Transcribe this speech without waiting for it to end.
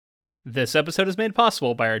This episode is made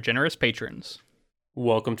possible by our generous patrons.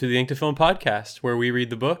 Welcome to the Ink to Film podcast, where we read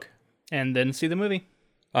the book and then see the movie.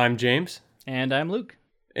 I'm James. And I'm Luke.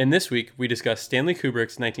 And this week, we discuss Stanley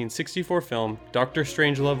Kubrick's 1964 film, Dr.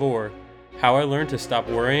 Strangelove or How I Learned to Stop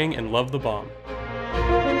Worrying and Love the Bomb.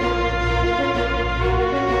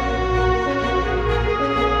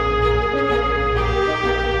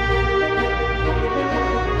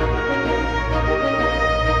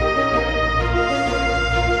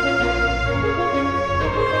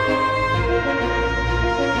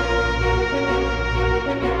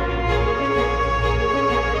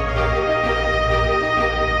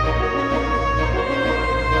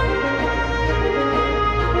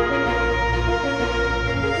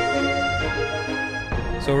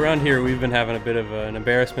 So around here, we've been having a bit of an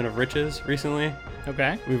embarrassment of riches recently.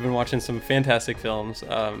 Okay. We've been watching some fantastic films,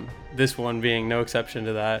 this one being no exception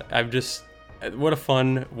to that. What a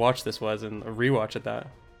fun watch this was, and a rewatch at that.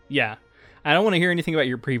 Yeah. I don't want to hear anything about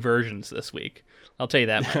your pre-versions this week. I'll tell you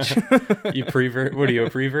that much. You prevert? What are you, a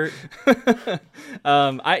prevert?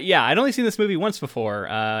 I'd only seen this movie once before,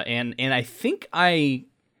 and I think I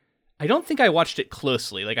don't think I watched it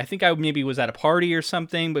closely. Like, I think I maybe was at a party or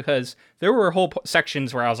something, because there were whole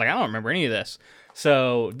sections where I was like, I don't remember any of this.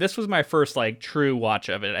 So this was my first, true watch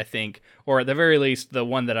of it, I think. Or at the very least, the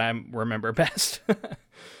one that I remember best.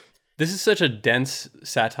 This is such a dense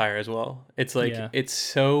satire as well. It's It's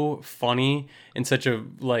so funny in such a,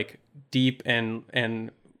 deep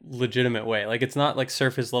and legitimate way. It's not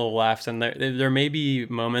surface level laughs, and there may be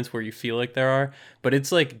moments where you feel like there are, but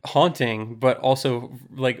it's haunting, but also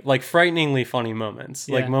like frighteningly funny moments.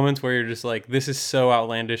 Yeah. Moments where you're just this is so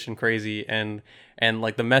outlandish and crazy, and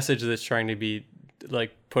the message that's trying to be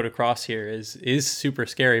put across here is super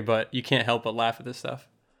scary, but you can't help but laugh at this stuff.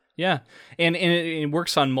 Yeah, and it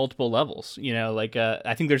works on multiple levels.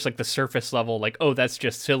 I think there's the surface level, oh, that's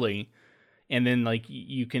just silly. And then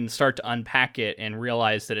you can start to unpack it and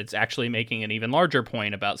realize that it's actually making an even larger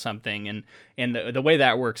point about something. And the way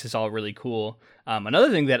that works is all really cool.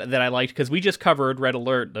 Another thing that I liked, because we just covered Red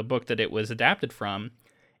Alert, the book that it was adapted from.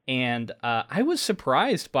 And I was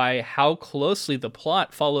surprised by how closely the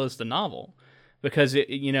plot follows the novel. Because,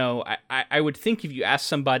 I would think if you ask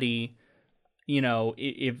somebody,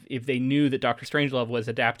 if they knew that Dr. Strangelove was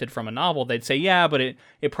adapted from a novel, they'd say, yeah, but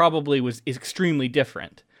it probably is extremely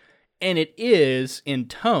different. And it is in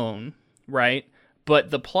tone, right? But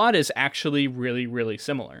the plot is actually really, really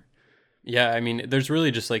similar. Yeah, I mean, there's really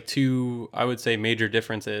just two, I would say, major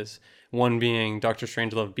differences. One being Dr.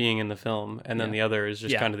 Strangelove being in the film, and then the other is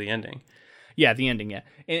just kind of the ending. Yeah, the ending,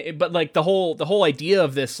 yeah. But the whole idea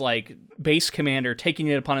of this base commander taking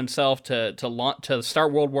it upon himself to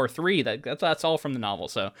start World War III, that's all from the novel.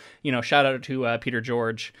 So shout out to Peter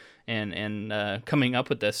George and coming up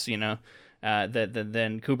with this, that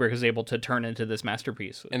then Kubrick is able to turn into this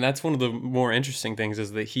masterpiece. And that's one of the more interesting things,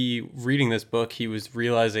 is that reading this book, he was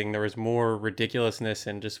realizing there was more ridiculousness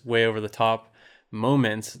and just way over the top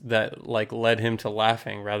moments that led him to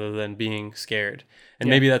laughing rather than being scared. And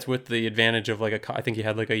maybe that's with the advantage of I think he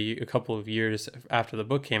had a couple of years after the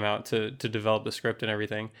book came out to develop the script and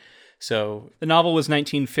everything. So the novel was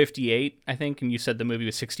 1958, I think, and you said the movie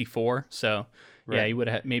was 64. So yeah, he would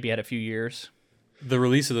have maybe had a few years. The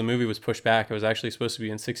release of the movie was pushed back. It was actually supposed to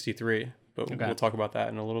be in 63, but We'll talk about that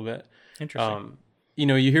in a little bit. Interesting.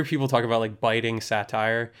 You hear people talk about biting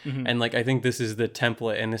satire, and I think this is the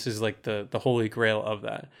template, and this is the holy grail of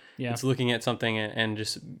that. Yeah. It's looking at something and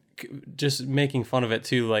just making fun of it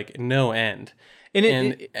to no end.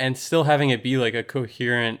 And still having it be a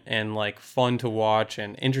coherent and fun to watch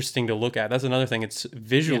and interesting to look at. That's another thing. It's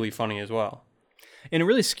visually funny as well. And it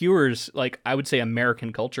really skewers I would say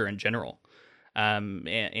American culture in general.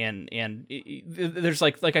 There's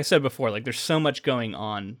like I said before, there's so much going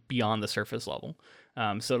on beyond the surface level.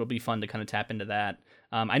 So it'll be fun to kind of tap into that.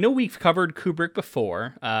 I know we've covered Kubrick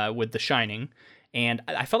before, with The Shining, and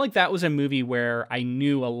I felt like that was a movie where I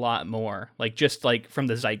knew a lot more, just from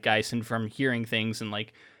the zeitgeist and from hearing things and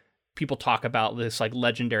people talk about this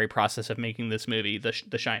legendary process of making this movie,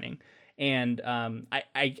 The Shining. And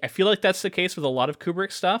I feel like that's the case with a lot of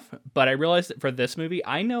Kubrick stuff, but I realized that for this movie,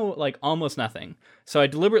 I know almost nothing. So I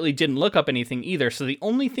deliberately didn't look up anything either. So the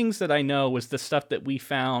only things that I know was the stuff that we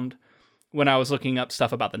found when I was looking up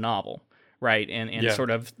stuff about the novel, right? And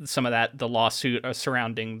sort of some of that, the lawsuit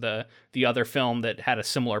surrounding the other film that had a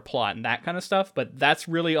similar plot and that kind of stuff. But that's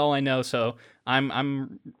really all I know. So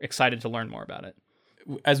I'm excited to learn more about it.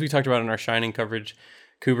 As we talked about in our Shining coverage,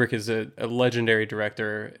 Kubrick is a legendary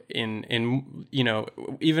director in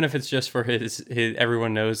even if it's just for his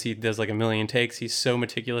everyone knows he does like a million takes. He's so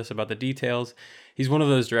meticulous about the details. He's one of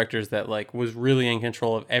those directors that like was really in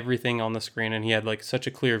control of everything on the screen, and he had like such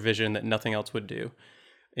a clear vision that nothing else would do.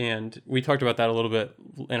 And we talked about that a little bit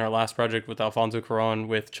in our last project with Alfonso Cuarón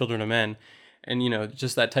with Children of Men, and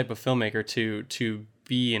just that type of filmmaker to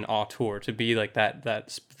be an auteur, to be like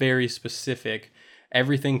that very specific.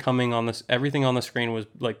 Everything on the screen was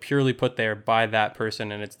like purely put there by that person,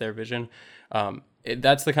 and it's their vision.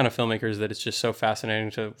 That's the kind of filmmakers that it's just so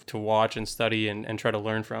fascinating to watch and study and try to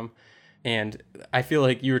learn from. And I feel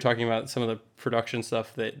like you were talking about some of the production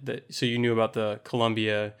stuff so you knew about the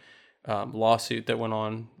Columbia lawsuit that went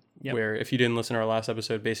on. Yep. Where if you didn't listen to our last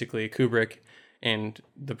episode, basically Kubrick and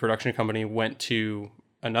the production company went to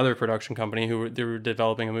another production company they were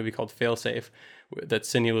developing a movie called Failsafe that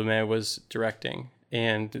Sidney Lumet was directing.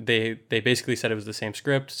 And they basically said it was the same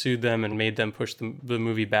script, sued them, and made them push the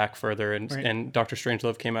movie back further. And Dr.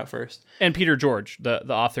 Strangelove came out first. And Peter George, the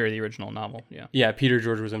author of the original novel. Yeah. Yeah, Peter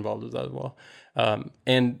George was involved with that as well.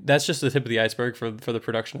 And that's just the tip of the iceberg for the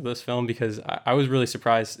production of this film, because I was really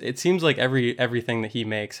surprised. It seems like everything that he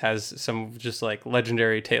makes has some just like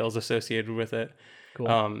legendary tales associated with it.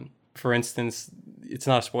 Cool. For instance, it's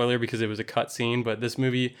not a spoiler because it was a cut scene, but this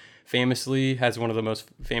movie famously has one of the most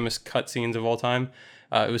famous cut scenes of all time.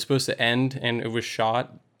 It was supposed to end, and it was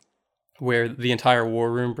shot where the entire war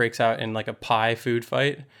room breaks out in like a pie food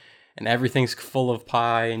fight, and everything's full of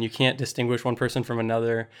pie, and you can't distinguish one person from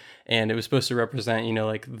another. And it was supposed to represent,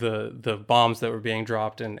 like the bombs that were being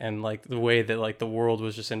dropped, and like the way that like the world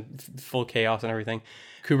was just in full chaos and everything.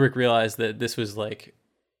 Kubrick realized that this was like,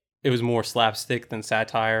 it was more slapstick than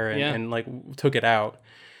satire, and like took it out.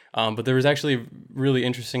 But there was actually really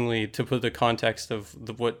interestingly, to put the context of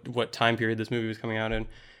what time period this movie was coming out in,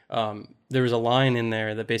 there was a line in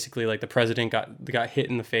there that basically like the president got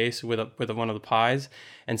hit in the face with one of the pies,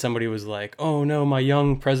 and somebody was like, "Oh no, my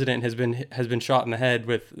young president has been shot in the head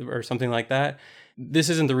with," or something like that. This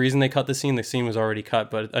isn't the reason they cut the scene. The scene was already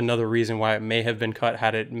cut, but another reason why it may have been cut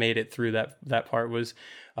had it made it through that part was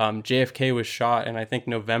JFK was shot in, I think,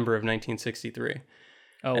 November of 1963.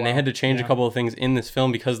 Oh, and they had to change a couple of things in this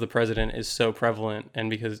film because the president is so prevalent, and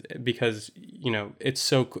because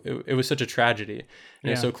it was such a tragedy,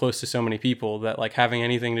 and it's so close to so many people that like having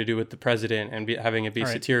anything to do with the president and having it be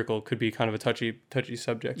satirical could be kind of a touchy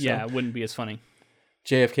subject. Yeah, it wouldn't be as funny.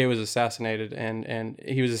 JFK was assassinated, and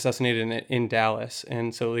he was assassinated in Dallas,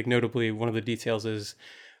 and so like notably one of the details is,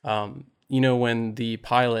 when the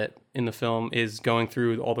pilot in the film is going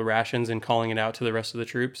through all the rations and calling it out to the rest of the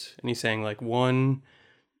troops, and he's saying like one,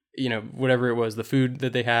 whatever it was, the food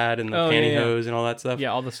that they had and the pantyhose and all that stuff.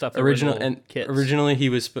 Yeah, all the stuff. Originally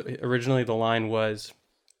the line was,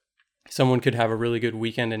 someone could have a really good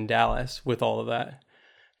weekend in Dallas with all of that,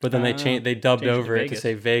 but then they dubbed over it to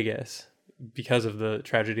say Vegas because of the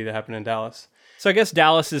tragedy that happened in Dallas. So I guess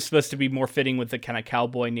Dallas is supposed to be more fitting with the kind of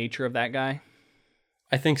cowboy nature of that guy.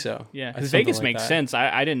 I think so. Yeah, because Vegas makes sense.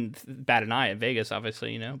 I didn't bat an eye at Vegas,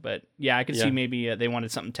 obviously, but yeah, I could see maybe they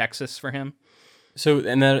wanted something Texas for him. So,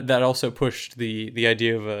 and that also pushed the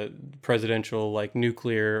idea of a presidential like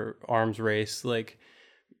nuclear arms race like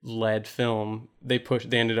led film. They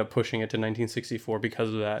ended up pushing it to 1964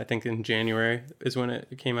 because of that. I think in January is when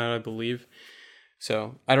it came out, I believe.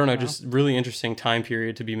 So I don't know, just really interesting time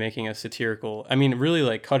period to be making a satirical. I mean, really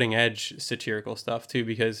like cutting edge satirical stuff too,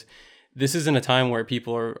 because this isn't a time where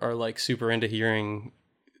people are like super into hearing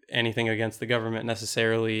anything against the government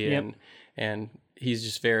necessarily, and he's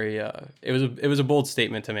just very. It was a bold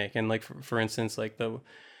statement to make, and like for instance, like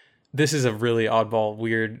this is a really oddball,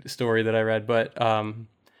 weird story that I read, but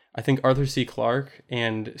I think Arthur C. Clarke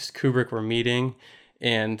and Kubrick were meeting,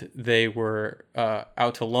 and they were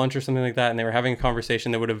out to lunch or something like that, and they were having a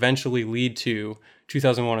conversation that would eventually lead to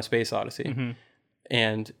 2001: A Space Odyssey. Mm-hmm.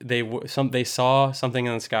 And they saw something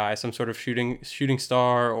in the sky, some sort of shooting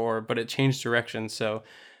star, but it changed direction. So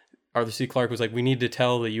Arthur C. Clarke was like, "We need to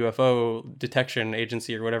tell the UFO detection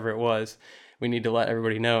agency or whatever it was. We need to let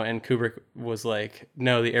everybody know." And Kubrick was like,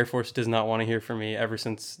 "No, the Air Force does not want to hear from me ever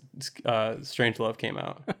since Strangelove came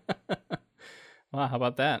out." Wow, how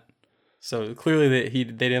about that? So clearly they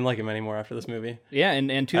didn't like him anymore after this movie. Yeah,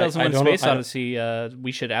 and 2001: Space Odyssey,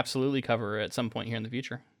 we should absolutely cover at some point here in the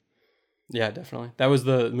future. Yeah, definitely. That was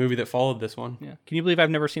the movie that followed this one. Yeah. Can you believe I've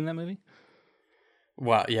never seen that movie?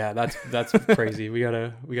 Wow. Yeah, that's crazy. We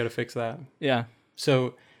gotta fix that. Yeah.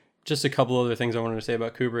 So, just a couple other things I wanted to say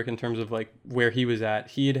about Kubrick in terms of like where he was at.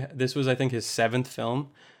 This was, I think, his 7th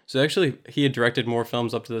film. So actually, he had directed more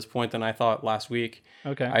films up to this point than I thought last week.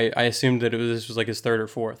 Okay. I assumed that this was like his third or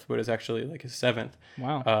fourth, but it's actually like his seventh.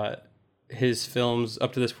 Wow. His films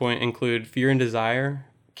up to this point include Fear and Desire,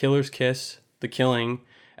 Killer's Kiss, The Killing,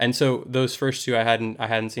 and so those first two I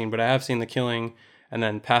hadn't seen, but I have seen The Killing, and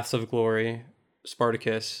then Paths of Glory,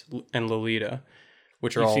 Spartacus, and Lolita,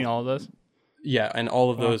 which are You've all seen all of those? yeah, and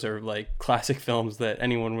all of those are like classic films that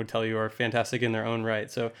anyone would tell you are fantastic in their own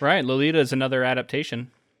right. So Right. Lolita is another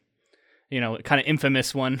adaptation. Kind of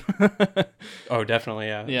infamous one. oh, definitely,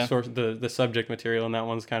 yeah. Yeah. The subject material in that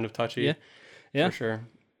one's kind of touchy. Yeah. Yeah. For sure.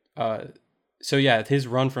 So yeah, his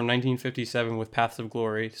run from 1957 with Paths of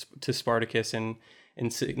Glory to Spartacus in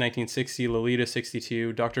 1960, Lolita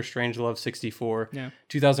 62, Doctor Strangelove 64, Yeah.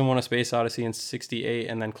 2001: A Space Odyssey in 68,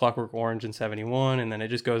 and then Clockwork Orange in 71, and then it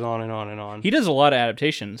just goes on and on and on. He does a lot of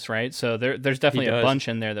adaptations, right? So there's definitely a does. bunch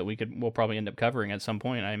in there that we'll probably end up covering at some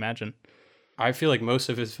point, I imagine. I feel like most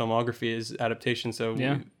of his filmography is adaptation, so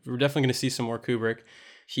Yeah. we're definitely going to see some more Kubrick.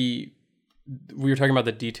 We were talking about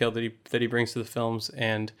the detail that he brings to the films,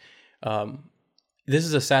 and this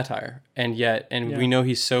is a satire, and we know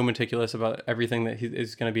he's so meticulous about everything that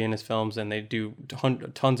is going to be in his films, and they do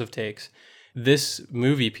tons of takes. This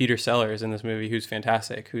movie, Peter Sellers in this movie, who's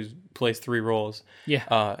fantastic, who plays 3 roles.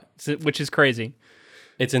 Yeah. Which is crazy.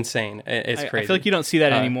 It's insane. It's crazy. I feel like you don't see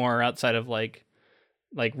that anymore outside of like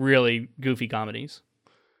really goofy comedies.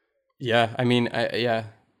 Yeah, I mean,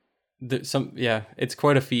 it's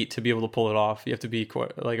quite a feat to be able to pull it off. You have to be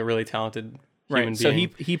quite like a really talented human being. So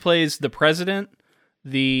he plays the president,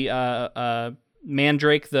 the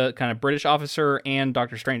Mandrake, the kind of British officer, and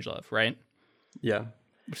Dr. Strangelove, right? Yeah.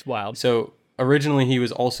 It's wild. So originally he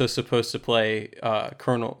was also supposed to play I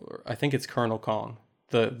think it's Colonel Kong,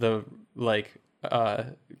 the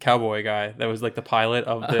cowboy guy that was like the pilot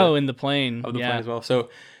of the in the plane. plane as well. So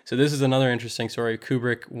this is another interesting story.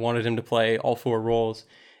 Kubrick wanted him to play all 4 roles,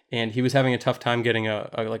 and he was having a tough time getting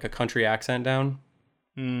a country accent down.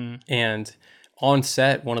 And on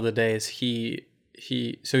set one of the days he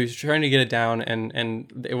was trying to get it down,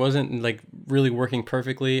 and it wasn't like really working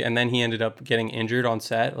perfectly, and then he ended up getting injured on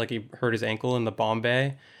set. Like he hurt his ankle in the bomb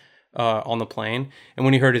bay on the plane, and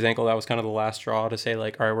when he hurt his ankle, that was kind of the last straw to say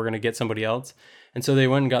like, all right, we're gonna get somebody else. And so they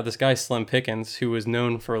went and got this guy Slim Pickens, who was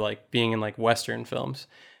known for like being in like Western films.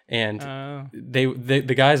 And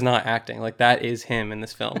the guy's not acting, like that is him in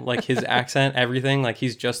this film, like his accent, everything, like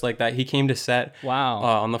he's just like that. He came to set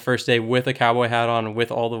on the first day with a cowboy hat on,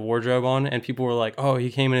 with all the wardrobe on, and people were like, oh,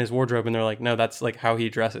 he came in his wardrobe, and they're like, no, that's like how he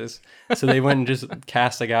dresses. So they went and just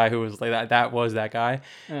cast a guy who was like that was that guy.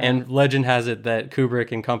 And legend has it that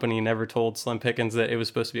Kubrick and company never told Slim Pickens that it was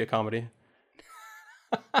supposed to be a comedy.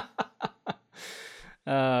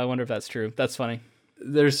 I wonder if that's true. That's funny.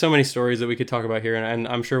 There's so many stories that we could talk about here, and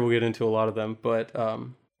I'm sure we'll get into a lot of them. But I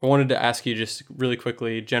wanted to ask you just really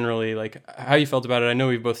quickly, generally, like how you felt about it. I know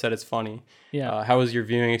we've both said it's funny. Yeah. How was your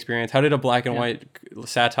viewing experience? How did a black and white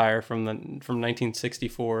satire from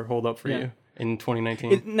 1964 hold up for you in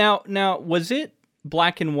 2019? Now, was it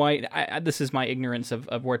black and white? This is my ignorance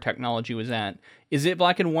of where technology was at. Is it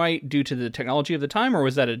black and white due to the technology of the time, or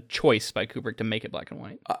was that a choice by Kubrick to make it black and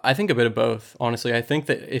white? I think a bit of both, honestly. I think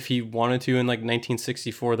that if he wanted to in like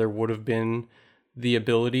 1964, there would have been the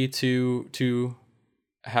ability to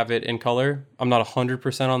have it in color. I'm not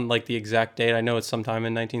 100% on like the exact date. I know it's sometime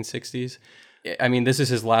in 1960s. I mean, this is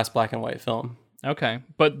his last black and white film. Okay.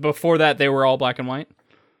 But before that, they were all black and white?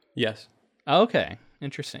 Yes. Okay.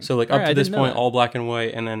 Interesting. So like up to this point, all black and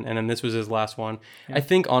white, and then this was his last one. Yeah. I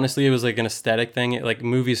think honestly, it was like an aesthetic thing. Like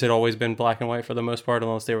movies had always been black and white for the most part,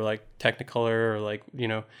 unless they were like Technicolor or like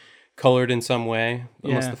colored in some way,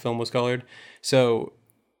 unless the film was colored. So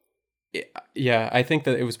yeah, I think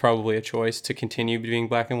that it was probably a choice to continue being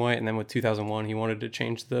black and white, and then with 2001, he wanted to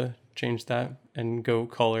change that and go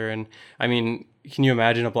color. And I mean, can you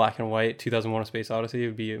imagine a black and white 2001: A Space Odyssey? It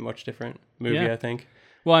would be a much different movie, I think.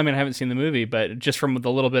 Well, I mean, I haven't seen the movie, but just from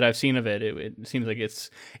the little bit I've seen of it, it seems like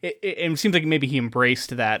it seems like maybe he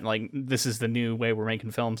embraced that, like, this is the new way we're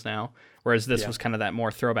making films now, whereas this was kind of that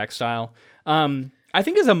more throwback style. I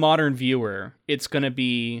think as a modern viewer, it's going to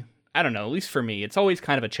be, I don't know, at least for me, it's always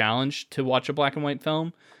kind of a challenge to watch a black and white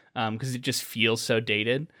film because it just feels so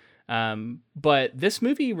dated. But this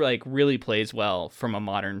movie like really plays well from a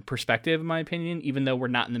modern perspective, in my opinion, even though we're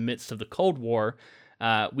not in the midst of the Cold War.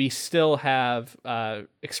 We still have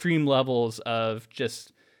extreme levels of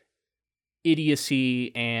just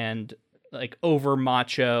idiocy and like over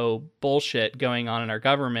macho bullshit going on in our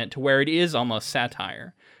government to where it is almost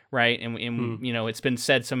satire, right? And it's been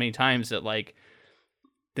said so many times that like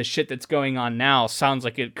the shit that's going on now sounds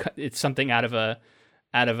like it's something out of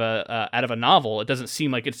out of a novel. It doesn't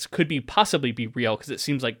seem like it could be possibly be real because it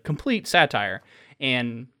seems like complete satire.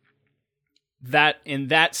 And that in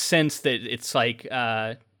that sense that it's like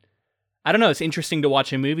I don't know, it's interesting to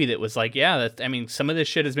watch a movie that was like, yeah, I mean, some of this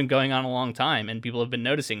shit has been going on a long time and people have been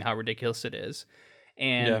noticing how ridiculous it is.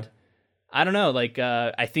 And I don't know, like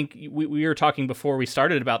I think we were talking before we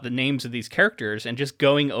started about the names of these characters, and just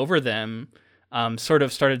going over them sort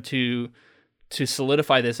of started to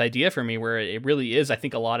solidify this idea for me, where it really is, I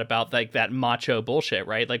think, a lot about like that macho bullshit,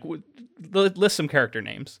 right? Like list some character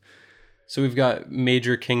names. So we've got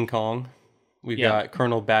Major King Kong. We've got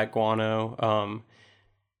Colonel Bat Guano,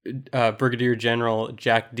 Brigadier General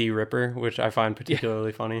Jack D. Ripper, which I find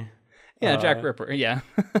particularly funny. Yeah, Jack Ripper, yeah.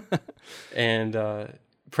 And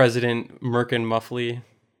President Merkin Muffley.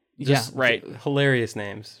 Just right. Hilarious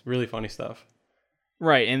names. Really funny stuff.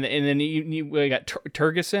 Right, and then you got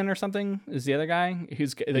Turgeson or something is the other guy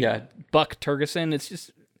who's Buck Turgeson. It's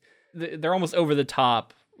just they're almost over the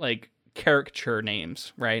top, like caricature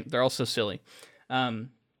names, right? They're all so silly.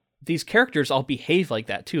 These characters all behave like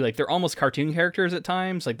that too. Like they're almost cartoon characters at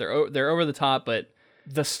times. Like they're over the top, but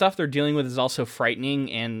the stuff they're dealing with is also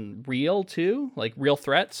frightening and real too, like real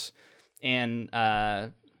threats, and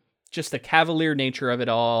just the cavalier nature of it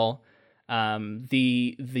all.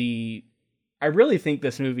 I really think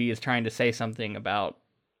this movie is trying to say something about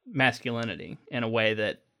masculinity in a way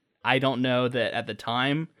that I don't know that at the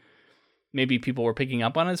time maybe people were picking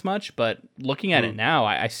up on as much, but looking at it now,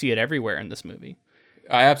 I see it everywhere in this movie.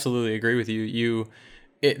 I absolutely agree with you.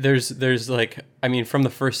 There's like, I mean, from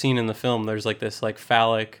the first scene in the film, there's like this like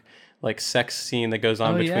phallic like sex scene that goes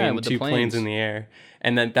on between two planes in the air,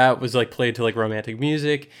 and then that was like played to like romantic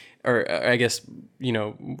music, or I guess, you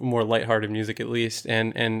know, more lighthearted music at least.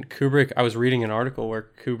 And Kubrick, I was reading an article where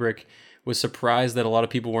Kubrick was surprised that a lot of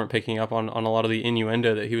people weren't picking up on a lot of the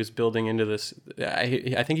innuendo that he was building into this.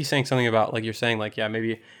 I think he's saying something about, like you're saying, like, yeah,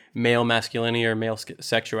 maybe male masculinity or male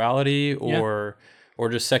sexuality or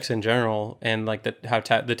just sex in general, and like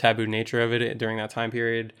the taboo nature of it during that time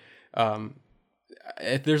period.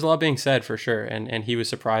 There's a lot being said for sure, and he was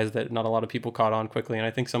surprised that not a lot of people caught on quickly. And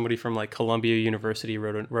I think somebody from like Columbia University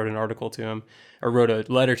wrote an article to him, or wrote a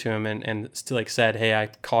letter to him, and still like said, hey, I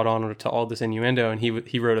caught on to all this innuendo, and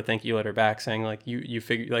he wrote a thank you letter back saying like you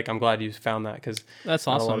figured, like, I'm glad you found that, because that's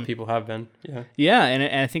awesome. Not a lot of people have been. And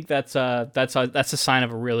I think that's a sign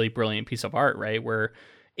of a really brilliant piece of art, right? Where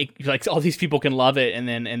like all these people can love it, and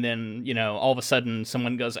then you know, all of a sudden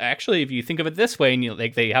someone goes, actually, if you think of it this way, and you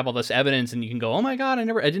like, they have all this evidence, and you can go, oh my god, I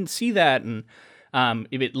didn't see that. And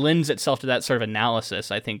if it lends itself to that sort of analysis,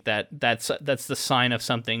 I think that's the sign of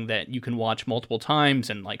something that you can watch multiple times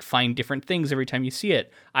and like find different things every time you see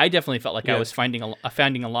it. I definitely felt like I was finding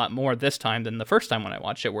a lot more this time than the first time when I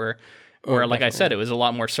watched it, where like I said, it was a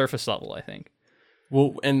lot more surface level, I think.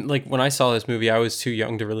 Well, and like when I saw this movie, I was too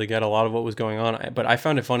young to really get a lot of what was going on, but I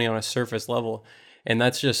found it funny on a surface level. And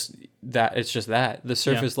that's just that. It's just that the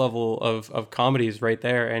surface level of comedy is right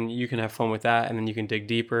there, and you can have fun with that, and then you can dig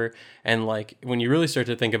deeper. And like when you really start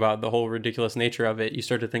to think about the whole ridiculous nature of it, you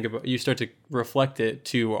start to reflect it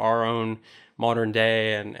to our own modern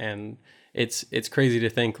day, and it's crazy to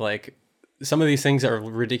think like some of these things are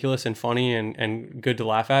ridiculous and funny and good to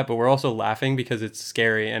laugh at, but we're also laughing because it's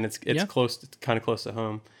scary and it's kind of close to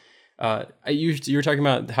home. You were talking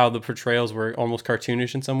about how the portrayals were almost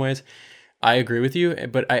cartoonish in some ways. I agree with you,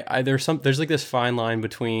 but there's like this fine line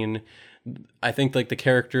between, I think, like the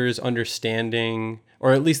characters understanding,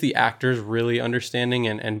 or at least the actors really understanding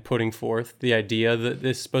and putting forth the idea that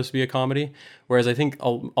this is supposed to be a comedy. Whereas I think a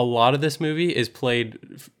lot of this movie is played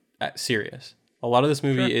serious. A lot of this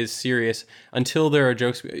movie is serious until there are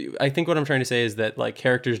jokes. I think what I'm trying to say is that like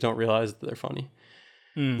characters don't realize that they're funny.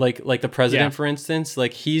 Like the president, for instance,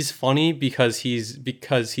 like he's funny because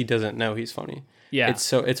he doesn't know he's funny. Yeah.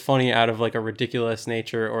 It's funny out of like a ridiculous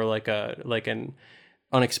nature, or like an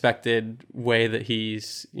unexpected way that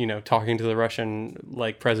he's, you know, talking to the Russian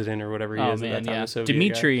like president or whatever he is at that time. The Soviet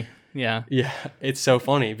Dmitry. guy. Yeah. It's so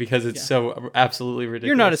funny because it's so absolutely ridiculous.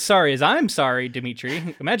 You're not as sorry as I'm sorry,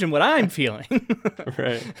 Dmitry. Imagine what I'm feeling.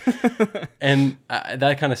 Right. And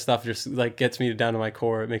that kind of stuff just like gets me down to my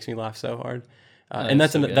core. It makes me laugh so hard. And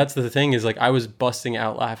that's the thing is like I was busting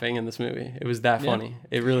out laughing in this movie. It was that funny.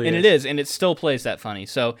 It really is. And it is, and it still plays that funny.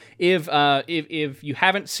 So if you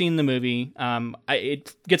haven't seen the movie,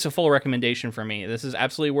 it gets a full recommendation from me. This is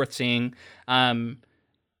absolutely worth seeing.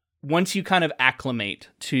 Once you kind of acclimate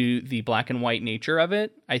to the black and white nature of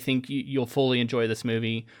it, I think you'll fully enjoy this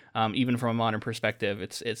movie, even from a modern perspective.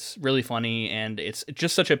 It's really funny, and it's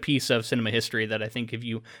just such a piece of cinema history that I think if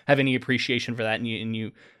you have any appreciation for that and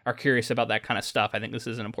you are curious about that kind of stuff, I think this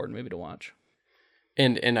is an important movie to watch.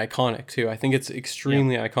 and iconic too. I think it's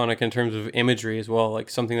extremely iconic in terms of imagery as well. Like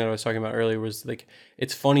something that I was talking about earlier was like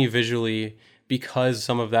it's funny visually because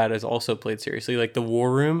some of that is also played seriously. Like the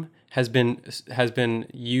War Room has been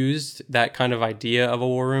used. That kind of idea of a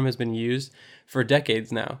war room has been used for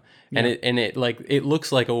decades now, and it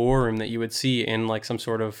looks like a war room that you would see in like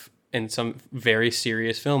in some very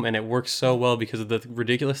serious film, and it works so well because of the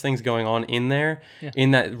ridiculous things going on in there,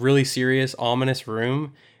 in that really serious, ominous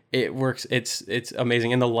room. It works. It's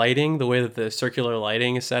amazing. And the lighting, the way that the circular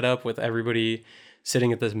lighting is set up with everybody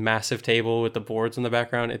sitting at this massive table with the boards in the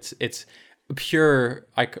background, it's purely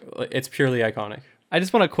iconic. I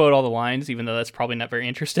just want to quote all the lines, even though that's probably not very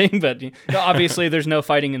interesting, but obviously there's no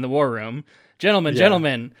fighting in the war room.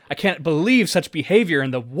 Gentlemen, I can't believe such behavior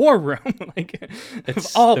in the war room. Like,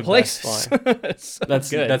 it's of all the places.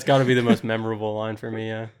 Best line. That's got to be the most memorable line for me.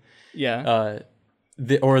 Yeah. Yeah.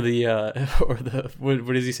 What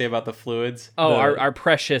does he say about the fluids? Oh, our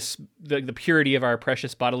precious, the purity of our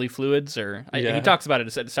precious bodily fluids, he talks about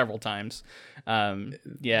it several times.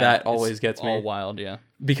 That always gets me. All wild, yeah.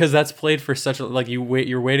 Because that's played for such a, like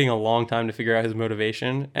you're waiting a long time to figure out his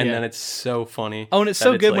motivation, and then it's so funny. Oh, and it's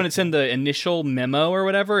so good when it's in the initial memo or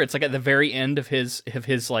whatever. It's like at the very end of his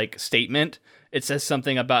like statement, it says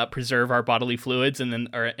something about preserve our bodily fluids, and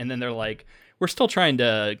then they're like, we're still trying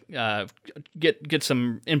to get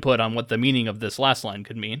some input on what the meaning of this last line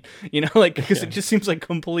could mean, because it just seems like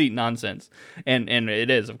complete nonsense, and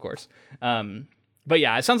it is, of course. But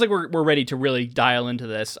yeah, it sounds like we're ready to really dial into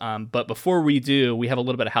this. But before we do, we have a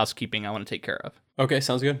little bit of housekeeping I want to take care of. Okay,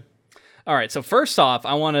 sounds good. All right, so first off,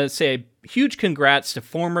 I want to say a huge congrats to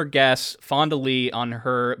former guest Fonda Lee on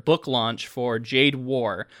her book launch for Jade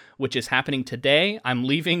War, which is happening today. I'm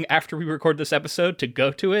leaving after we record this episode to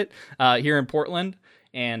go to it here in Portland,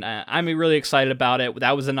 and I'm really excited about it.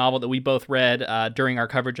 That was a novel that we both read during our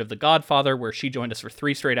coverage of The Godfather, where she joined us for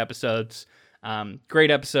 3 straight episodes.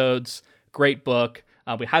 Great episodes, great book.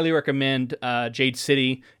 We highly recommend Jade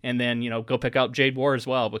City, and then go pick out Jade War as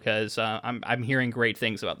well, because I'm hearing great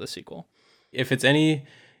things about this sequel. If it's any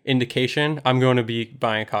indication, I'm going to be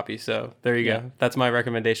buying a copy. So there you go. That's my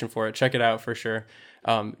recommendation for it. Check it out for sure.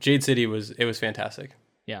 Jade City was fantastic.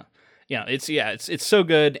 Yeah, it's so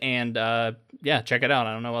good, and check it out.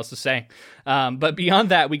 I don't know what else to say. But beyond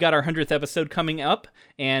that, we got our 100th episode coming up,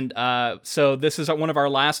 and so this is one of our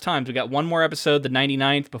last times. We got one more episode, the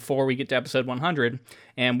 99th, before we get to episode 100,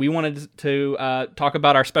 and we wanted to talk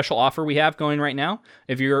about our special offer we have going right now.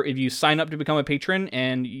 If you sign up to become a patron,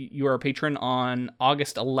 and you are a patron on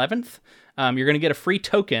August 11th, you're going to get a free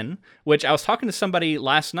token, which I was talking to somebody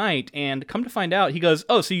last night, and come to find out, he goes,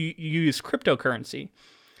 oh, so you use cryptocurrency.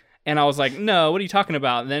 And I was like, no, what are you talking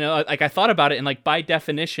about? And then I thought about it, and by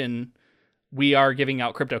definition, we are giving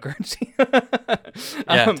out cryptocurrency.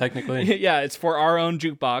 Technically. Yeah, it's for our own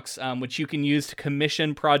jukebox, which you can use to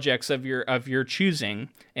commission projects of your choosing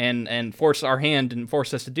and force our hand and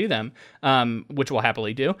force us to do them, which we'll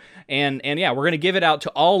happily do. And yeah, we're going to give it out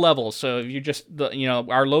to all levels. So if you just,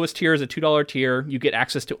 our lowest tier is a $2 tier. You get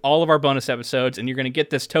access to all of our bonus episodes, and you're going to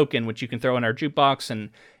get this token, which you can throw in our jukebox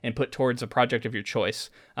and put towards a project of your choice.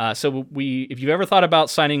 So if you've ever thought about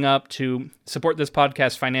signing up to support this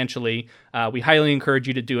podcast financially, we highly encourage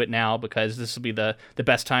you to do it now, because this will be the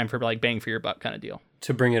best time for bang for your buck kind of deal.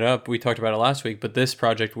 To bring it up, we talked about it last week, but this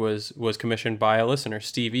project was commissioned by a listener,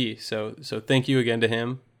 Steve E. So thank you again to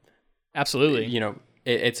him. Absolutely.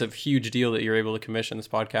 It's a huge deal that you're able to commission this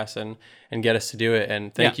podcast and get us to do it.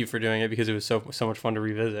 And thank you for doing it, because it was so much fun to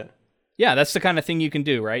revisit. Yeah, that's the kind of thing you can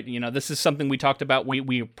do, right? This is something we talked about.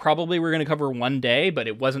 We probably were going to cover one day, but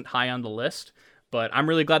it wasn't high on the list. But I'm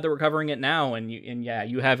really glad that we're covering it now, and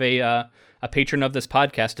you have a patron of this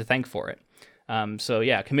podcast to thank for it. So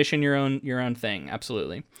yeah, commission your own thing,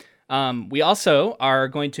 absolutely. We also are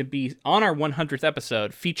going to be on our 100th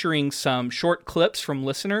episode featuring some short clips from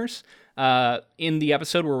listeners in the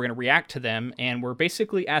episode where we're going to react to them, and we're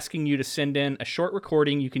basically asking you to send in a short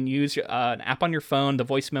recording. You can use an app on your phone, the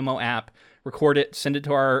voice memo app, record it, send it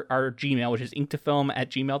to our Gmail, which is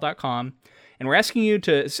inktofilm@gmail.com. And we're asking you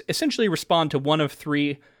to essentially respond to one of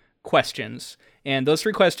 3 questions. And those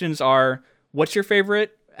 3 questions are, what's your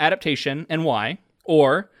favorite adaptation and why?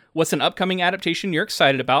 Or, what's an upcoming adaptation you're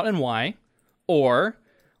excited about and why? Or,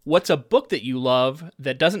 what's a book that you love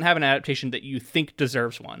that doesn't have an adaptation that you think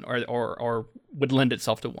deserves one or would lend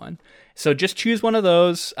itself to one? So just choose one of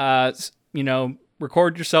those,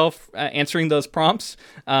 record yourself answering those prompts.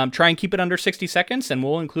 Try and keep it under 60 seconds, and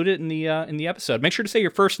we'll include it in the episode. Make sure to say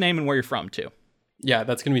your first name and where you're from, too. Yeah,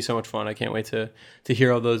 that's going to be so much fun. I can't wait to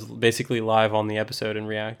hear all those basically live on the episode and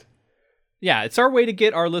react. Yeah, it's our way to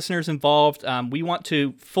get our listeners involved. We want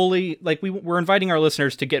to fully, we're inviting our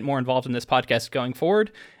listeners to get more involved in this podcast going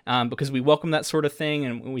forward, because we welcome that sort of thing,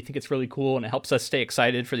 and we think it's really cool, and it helps us stay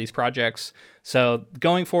excited for these projects. So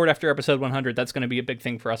going forward after episode 100, that's going to be a big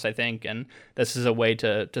thing for us, I think, and this is a way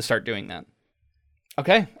to start doing that.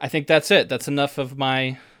 Okay, I think that's it. That's enough of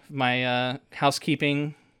my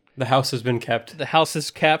housekeeping. The house has been kept. The house is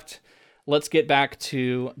kept. Let's get back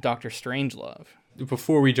to Dr. Strangelove.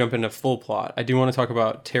 Before we jump into full plot, I do want to talk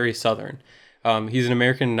about Terry Southern. He's an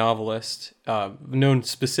American novelist known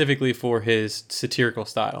specifically for his satirical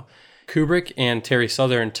style. Kubrick and Terry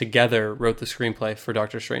Southern together wrote the screenplay for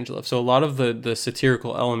Dr. Strangelove. So a lot of the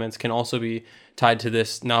satirical elements can also be tied to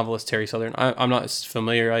this novelist, Terry Southern. I'm not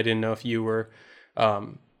familiar. I didn't know if you were.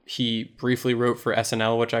 He briefly wrote for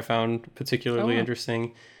SNL, which I found particularly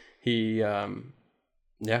interesting. He,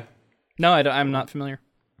 yeah. No, I'm not familiar.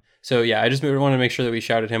 So yeah, I just wanted to make sure that we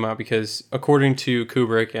shouted him out because according to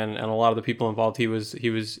Kubrick and a lot of the people involved, he was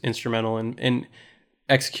instrumental in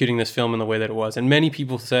executing this film in the way that it was. And many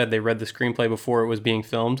people said they read the screenplay before it was being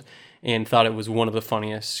filmed and thought it was one of the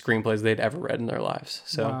funniest screenplays they'd ever read in their lives.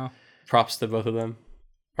 So Props to both of them.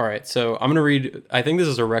 All right, so I'm going to read, I think this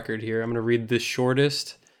is a record here. I'm going to read the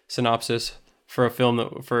shortest synopsis for a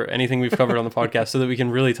film for anything we've covered on the podcast so that we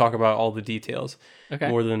can really talk about all the details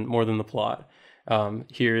more than the plot.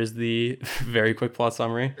 Here is the very quick plot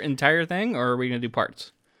summary. Entire thing, or are we going to do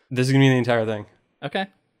parts? This is going to be the entire thing. Okay.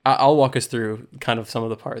 I'll walk us through kind of some of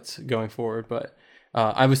the parts going forward, but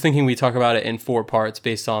I was thinking we talk about it in 4 parts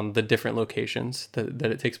based on the different locations that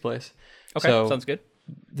it takes place. Okay, so, sounds good.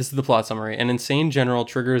 This is the plot summary. An insane general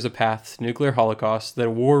triggers a path to nuclear holocaust that a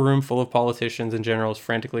war room full of politicians and generals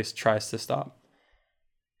frantically tries to stop.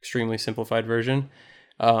 Extremely simplified version.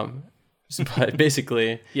 But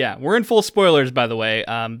basically... Yeah, we're in full spoilers, by the way.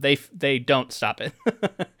 They don't stop it.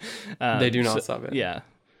 They do not stop it. Yeah.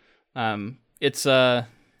 It's... that's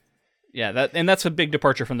a big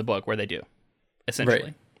departure from the book, where they do, essentially.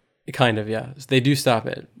 Right. Kind of, yeah. They do stop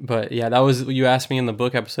it. But yeah, that was... You asked me in the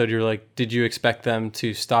book episode, you were like, did you expect them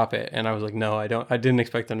to stop it? And I was like, no, I didn't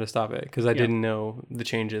expect them to stop it, because I didn't know the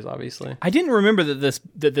changes, obviously. I didn't remember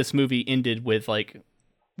that this movie ended with, like,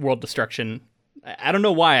 world destruction. I don't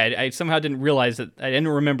know why. I somehow didn't realize that. I didn't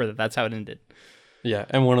remember that that's how it ended. Yeah,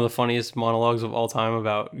 and one of the funniest monologues of all time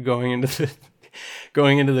about going into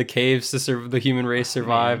the caves to the human race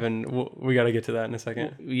survive, and we got to get to that in a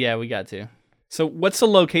second. Yeah, we got to. So, what's the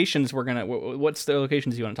locations what's the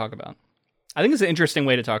locations you want to talk about? I think it's an interesting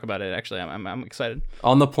way to talk about it. Actually, I'm excited.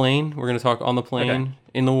 On the plane, we're going to talk on the plane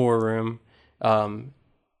in the war room,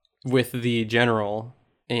 with the general.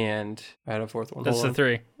 And I had a fourth one. That's the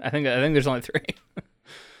 3. I think there's only 3.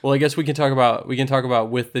 Well, I guess we can talk about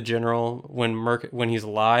with the general when he's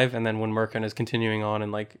alive, and then when Merkin is continuing on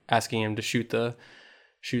and like asking him to shoot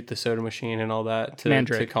the soda machine and all that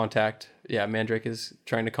to contact. Yeah, Mandrake is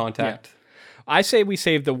trying to contact. Yeah. I say we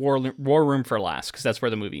save the war room for last, because that's where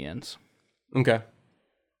the movie ends. Okay.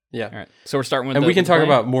 Yeah. All right. So we're starting with. And we can talk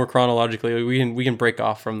about more chronologically. We can break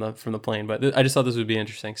off from the plane, but I just thought this would be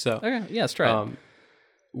interesting. So okay, yeah, let's try it.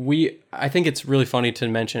 I think it's really funny to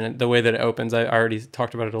mention the way that it opens. I already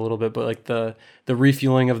talked about it a little bit, but like the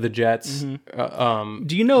refueling of the jets. Mm-hmm.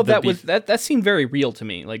 Do you know if that seemed very real to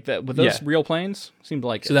me? Like that with those real planes seemed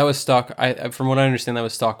like. So that was stock. From what I understand, that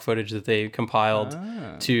was stock footage that they compiled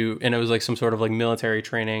and it was like some sort of like military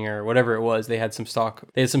training or whatever it was. They had some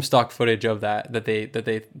stock footage of that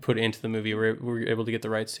they put into the movie. We were able to get the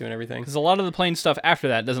rights to and everything. Because a lot of the plane stuff after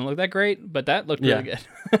that doesn't look that great, but that looked really good.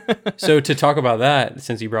 So to talk about that,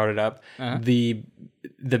 since you brought it up, the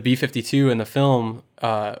B-52 in the film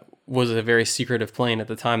was a very secretive plane at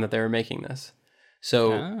the time that they were making this.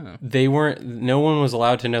 So no one was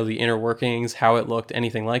allowed to know the inner workings, how it looked,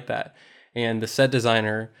 anything like that. And the set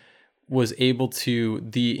designer was able to,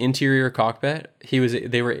 the interior cockpit,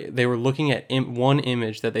 they were looking at one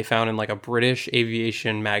image that they found in like a British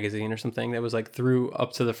aviation magazine or something that was like through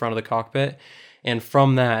up to the front of the cockpit. And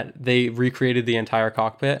from that, they recreated the entire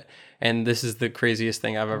cockpit. And this is the craziest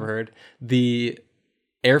thing I've ever heard. The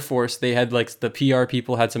Air Force, they had like the PR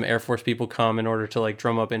people had some Air Force people come in order to like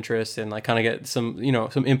drum up interest and like kind of get some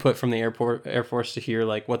input from the Air Force to hear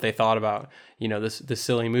like what they thought about, this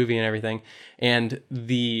silly movie and everything. And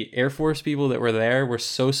the Air Force people that were there were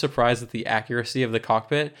so surprised at the accuracy of the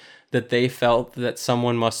cockpit that they felt that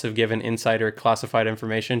someone must have given insider classified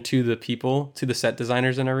information to the set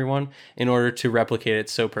designers and everyone in order to replicate it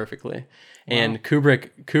so perfectly. Wow. And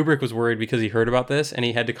Kubrick was worried because he heard about this and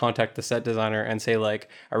he had to contact the set designer and say like,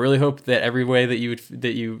 I really hope that every way that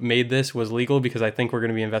you made this was legal, because I think we're going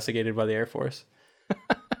to be investigated by the Air Force.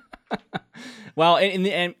 Well,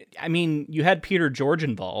 and I mean, you had Peter George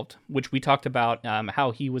involved, which we talked about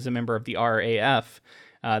how he was a member of the RAF,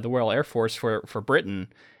 the Royal Air Force for Britain.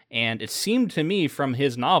 And it seemed to me from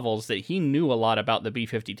his novels that he knew a lot about the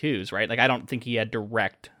B-52s, right? Like, I don't think he had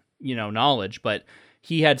direct, knowledge, but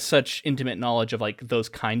he had such intimate knowledge of like those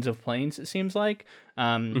kinds of planes. It seems like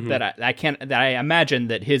that I imagine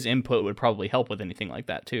that his input would probably help with anything like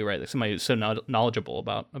that too, right? Like somebody who's so knowledgeable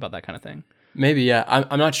about that kind of thing. Maybe, yeah.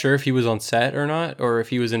 I'm not sure if he was on set or not, or if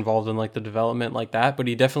he was involved in like the development like that, but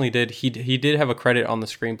he definitely did. He did have a credit on the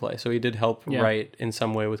screenplay, so he did help write in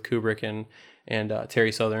some way with Kubrick and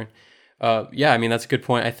Terry Southern. Yeah, I mean, that's a good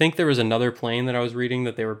point. I think there was another plane that I was reading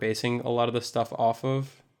that they were basing a lot of the stuff off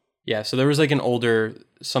of. Yeah, so there was like an older,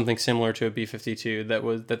 something similar to a B-52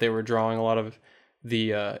 that they were drawing a lot of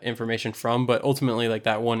the information from, but ultimately like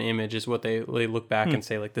that one image is what they look back and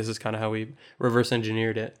say like, this is kind of how we reverse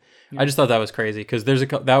engineered it. I just thought that was crazy because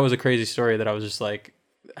that was a crazy story that I was just like,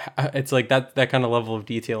 it's like that kind of level of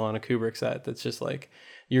detail on a Kubrick set. That's just like,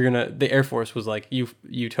 the Air Force was like,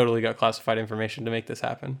 you totally got classified information to make this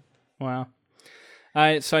happen. Wow.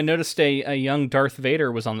 So I noticed a young Darth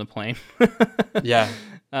Vader was on the plane. Yeah.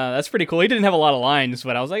 That's pretty cool. He didn't have a lot of lines,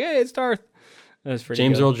 but I was like, hey, it's Darth. That was pretty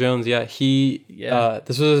James good. Earl Jones, yeah.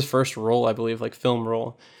 This was his first role, I believe, like film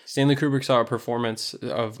role. Stanley Kubrick saw a performance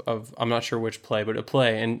of I'm not sure which play, but a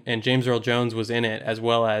play, and James Earl Jones was in it, as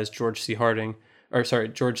well as George C.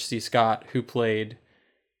 Scott, who played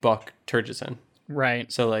Buck Turgidson.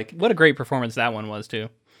 Right. So like, what a great performance that one was too.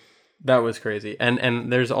 That was crazy.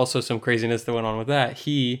 And there's also some craziness that went on with that.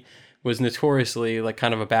 He was notoriously like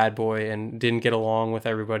kind of a bad boy and didn't get along with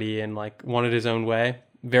everybody and like wanted his own way.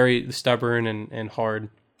 Very stubborn and hard.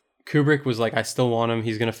 Kubrick was like, I still want him.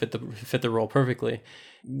 He's going to fit the role perfectly.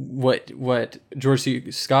 What George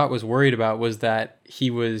C. Scott was worried about was that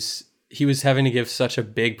he was having to give such a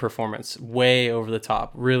big performance, way over the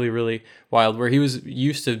top, really, really wild, where he was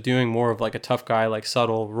used to doing more of like a tough guy, like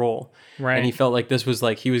subtle role. Right. And he felt like this was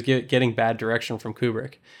like, he was getting bad direction from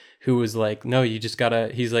Kubrick, who was like, no, you just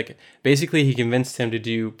gotta, he's like, basically he convinced him to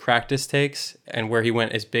do practice takes and where he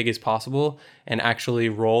went as big as possible and actually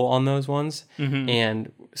roll on those ones. Mm-hmm.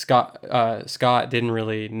 And Scott didn't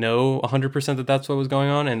really know 100% that that's what was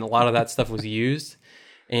going on. And a lot of that stuff was used.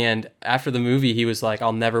 And after the movie, he was like,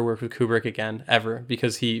 I'll never work with Kubrick again, ever,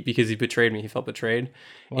 because he betrayed me. He felt betrayed.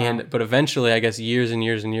 Wow. But eventually, I guess years and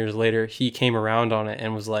years and years later, he came around on it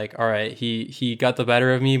and was like, all right, he got the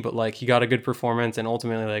better of me, but like he got a good performance and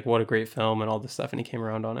ultimately like what a great film and all this stuff. And he came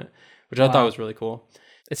around on it, which I thought was really cool.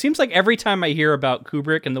 It seems like every time I hear about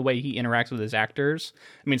Kubrick and the way he interacts with his actors,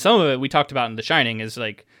 I mean, some of it we talked about in The Shining is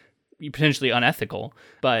like potentially unethical,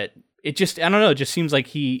 but it just, I don't know, it just seems like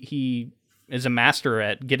he is a master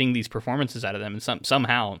at getting these performances out of them and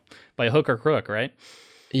somehow by hook or crook, right?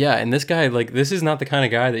 Yeah, and this guy, like, this is not the kind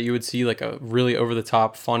of guy that you would see like a really over the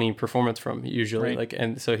top funny performance from usually. Right. Like,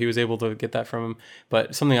 and so he was able to get that from him.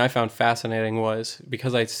 But something I found fascinating was,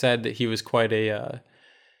 because I said that he was quite a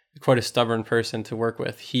stubborn person to work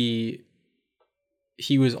with, he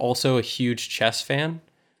was also a huge chess fan.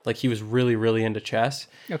 Like, he was really, really into chess.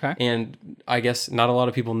 Okay. And I guess not a lot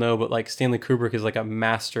of people know, but like Stanley Kubrick is like a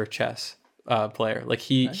master chess player. Like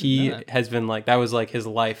he has been like, that was like his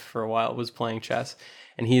life for a while, was playing chess,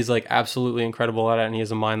 and he's like absolutely incredible at it, and he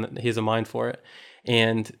has a mind for it.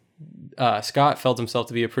 And Scott felt himself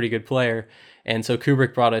to be a pretty good player, and so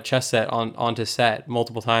Kubrick brought a chess set onto set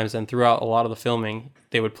multiple times, and throughout a lot of the filming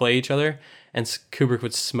they would play each other, and Kubrick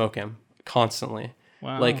would smoke him constantly.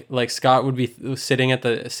 Wow. Like Scott would be sitting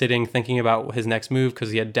thinking about his next move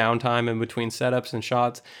because he had downtime in between setups and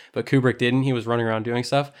shots, but Kubrick didn't. He was running around doing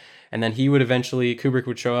stuff. And then Kubrick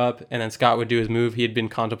would show up, and then Scott would do his move he had been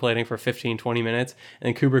contemplating for 15, 20 minutes, and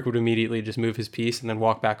then Kubrick would immediately just move his piece and then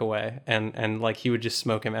walk back away. And like he would just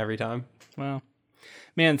smoke him every time. Wow.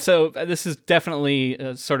 Man, so this is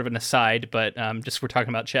definitely sort of an aside, but just we're talking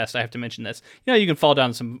about chess, I have to mention this. You know, you can fall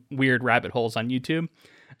down some weird rabbit holes on YouTube.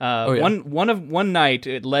 One night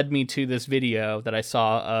it led me to this video that I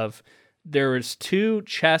saw of, there was two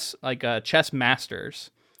chess masters,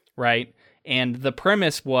 right? And the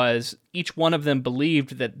premise was each one of them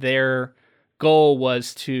believed that their goal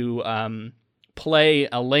was to play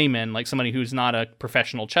a layman, like somebody who's not a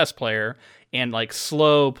professional chess player, and like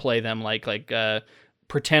slow play them, like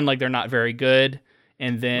pretend like they're not very good,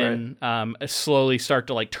 and then slowly start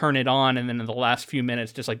to like turn it on, and then in the last few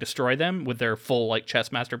minutes just like destroy them with their full like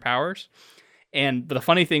chess master powers. And the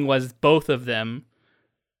funny thing was both of them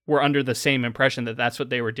were under the same impression that that's what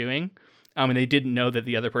they were doing. And they didn't know that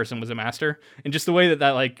the other person was a master. And just the way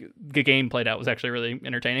that like the game played out was actually really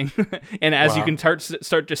entertaining. And as you can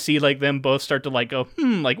start to see like them both start to like go,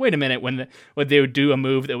 like, wait a minute, when they would do a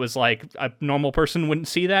move that was like a normal person wouldn't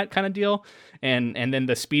see, that kind of deal. And then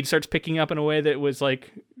the speed starts picking up in a way that was like,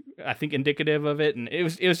 I think, indicative of it. And it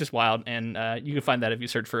was just wild. And you can find that if you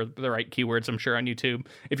search for the right keywords, I'm sure, on YouTube,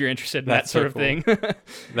 if you're interested in that sort of thing.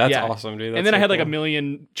 That's awesome, dude. And then I had like a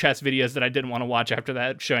million chess videos that I didn't want to watch after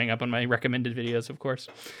that showing up on my recommended videos, of course.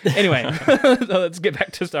 Anyway, so let's get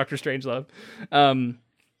back to Doctor Strangelove.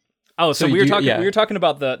 So we were talking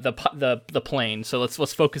about the plane. So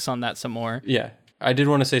let's focus on that some more. Yeah. I did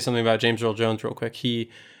want to say something about James Earl Jones real quick.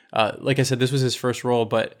 He, like I said, this was his first role,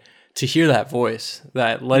 but to hear that voice,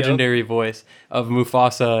 that legendary voice of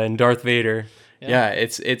Mufasa and Darth Vader,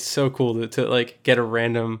 it's so cool to like get a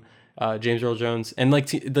random James Earl Jones, and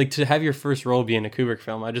to have your first role be in a Kubrick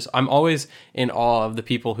film. I'm always in awe of the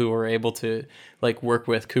people who were able to like work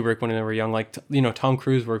with Kubrick when they were young. Like Tom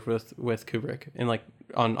Cruise worked with Kubrick in like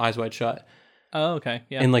on Eyes Wide Shut. Oh, okay.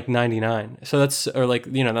 Yeah. In like 99. So that's, or like,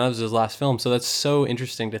 that was his last film. So that's so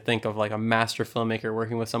interesting to think of like a master filmmaker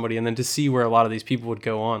working with somebody, and then to see where a lot of these people would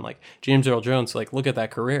go on. Like James Earl Jones, like look at that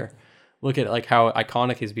career. Look at like how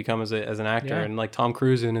iconic he's become as an actor, and like Tom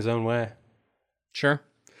Cruise in his own way. Sure.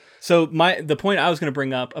 So the point I was going to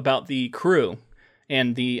bring up about the crew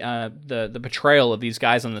and the betrayal of these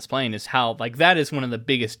guys on this plane is how like that is one of the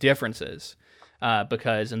biggest differences,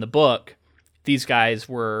 because in the book, these guys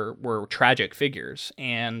were tragic figures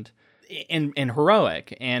and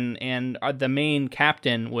heroic, and the main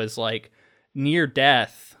captain was like near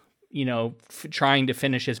death, trying to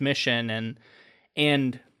finish his mission,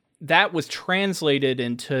 and that was translated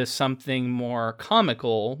into something more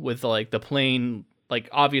comical with like the plane like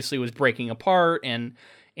obviously was breaking apart and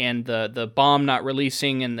the bomb not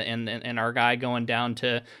releasing and our guy going down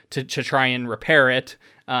to try and repair it,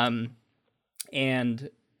 and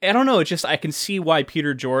I don't know, it's just I can see why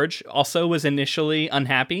Peter George also was initially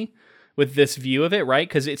unhappy with this view of it, right?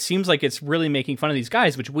 Because it seems like it's really making fun of these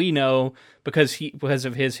guys, which we know because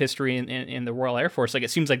of his history in the Royal Air Force. Like it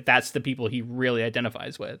seems like that's the people he really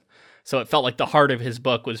identifies with. So it felt like the heart of his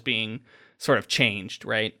book was being sort of changed,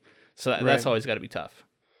 right? So that's always got to be tough.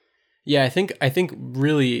 Yeah, I think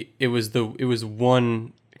really it was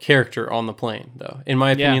one character on the plane, though. In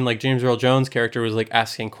my opinion, like James Earl Jones' character was like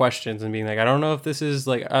asking questions and being like, I don't know if this is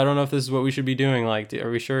what we should be doing. Like, are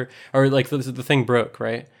we sure? Or like the thing broke,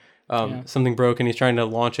 right? Something broke and he's trying to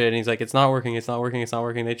launch it and he's like, it's not working.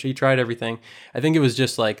 He tried everything. I think it was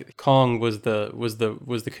just like Kong was the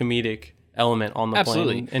comedic element on the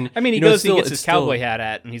plane. And I mean, he gets his cowboy hat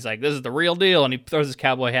at, and he's like, this is the real deal, and he throws his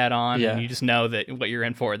cowboy hat on, and you just know that what you're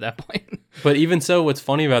in for at that point. But even so, what's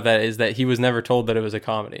funny about that is that he was never told that it was a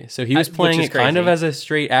comedy, so he was playing it kind of as a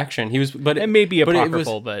straight action. He was, but it may be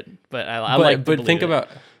apocryphal, but I like.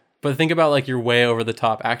 But think about like your way over the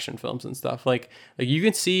top action films and stuff. Like you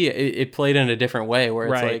can see it played in a different way, where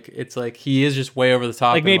it's like he is just way over the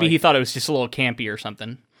top. Like maybe he thought it was just a little campy or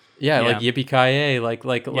something. Yeah, like yippee-ki-yay, like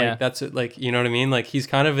that's it, like, you know what I mean? Like he's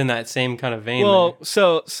kind of in that same kind of vein. Well,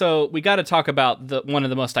 so we got to talk about one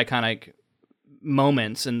of the most iconic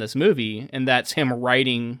moments in this movie, and that's him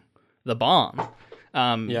writing the bomb.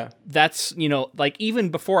 That's, like even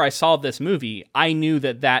before I saw this movie, I knew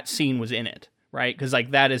that scene was in it, right? Because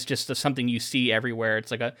like that is just something you see everywhere.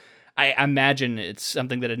 It's like I imagine it's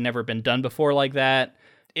something that had never been done before like that.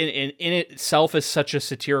 In itself is such a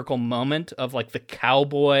satirical moment of like the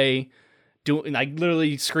cowboy doing like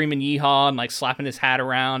literally screaming yeehaw and like slapping his hat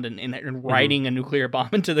around and riding a nuclear bomb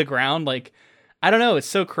into the ground. Like, I don't know, it's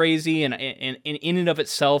so crazy, and in and of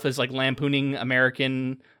itself is like lampooning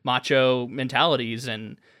American macho mentalities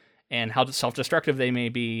and how self-destructive they may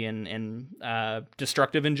be and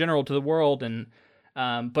destructive in general to the world, and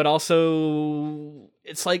but also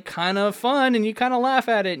it's like kind of fun and you kind of laugh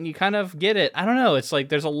at it and you kind of get it. I don't know. It's like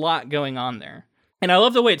there's a lot going on there. And I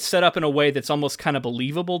love the way it's set up in a way that's almost kind of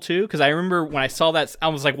believable too. Because I remember when I saw that, I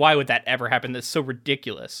was like, why would that ever happen? That's so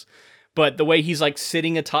ridiculous. But the way he's like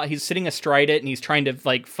he's sitting astride it and he's trying to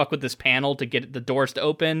like fuck with this panel to get the doors to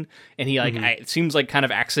open. And he like, it seems like kind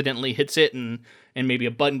of accidentally hits it and maybe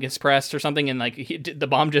a button gets pressed or something. And like the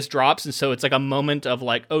bomb just drops. And so it's like a moment of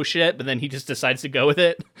like, oh shit. But then he just decides to go with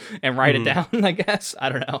it and write it down, I guess. I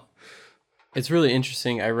don't know. It's really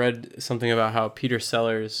interesting. I read something about how Peter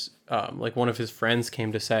Sellers, like one of his friends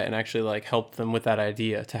came to set and actually like helped them with that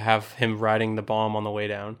idea to have him riding the bomb on the way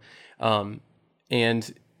down.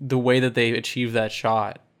 And the way that they achieved that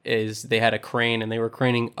shot is they had a crane and they were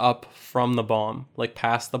craning up from the bomb, like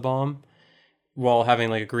past the bomb. while having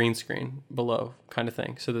like a green screen below kind of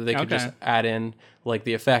thing, so that they could just add in like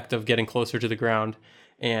the effect of getting closer to the ground.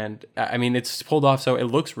 And I mean, it's pulled off, so it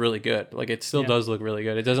looks really good. Like it still does look really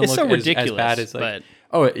good. It doesn't look so as ridiculous, bad as like, but...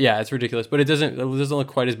 oh yeah, it's ridiculous, but it doesn't look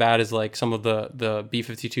quite as bad as like some of the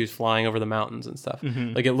B-52s flying over the mountains and stuff.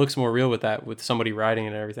 Like it looks more real with that, with somebody riding it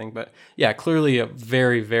and everything. But yeah, clearly a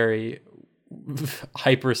very, very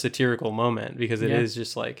hyper satirical moment, because it is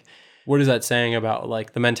just like, what is that saying about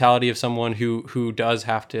like the mentality of someone who does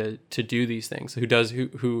have to do these things,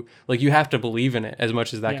 who like, you have to believe in it as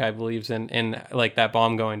much as that guy believes in like that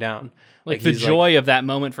bomb going down. Like the joy of that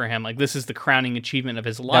moment for him, like this is the crowning achievement of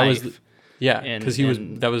his life. Because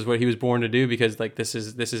that was what he was born to do, because like this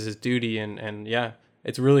is his duty, and yeah,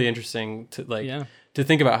 it's really interesting to like to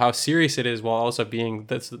think about how serious it is while also being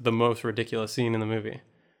that's the most ridiculous scene in the movie.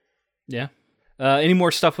 Yeah. Any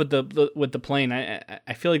more stuff with the plane?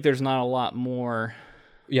 I feel like there's not a lot more.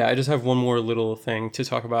 Yeah, I just have one more little thing to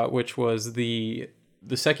talk about, which was the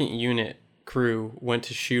second unit crew went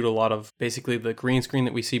to shoot a lot of basically the green screen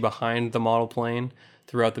that we see behind the model plane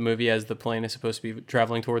throughout the movie as the plane is supposed to be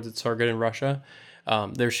traveling towards its target in Russia.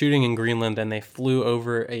 They're shooting in Greenland, and they flew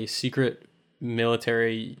over a secret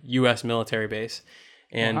U.S. military base,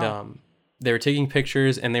 and they were taking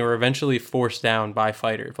pictures, and they were eventually forced down by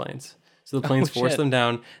fighter planes. So the planes forced them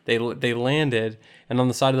down. They landed, and on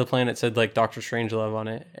the side of the plane it said like Dr. Strangelove on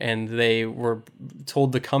it, and they were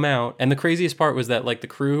told to come out. And the craziest part was that like the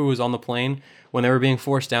crew who was on the plane, when they were being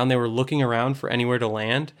forced down, they were looking around for anywhere to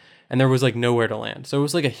land, and there was like nowhere to land. So it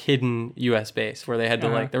was like a hidden U.S. base where they had to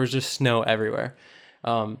like, there was just snow everywhere.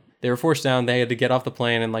 They were forced down. They had to get off the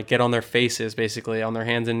plane and like get on their faces, basically on their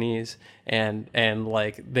hands and knees, and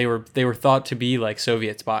like they were thought to be like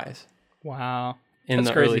Soviet spies. Wow. In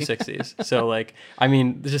the early 60s. So like, I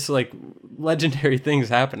mean, just like legendary things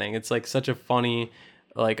happening. It's like such a funny,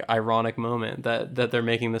 like ironic moment that they're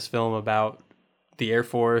making this film about the Air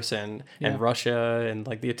Force and Russia and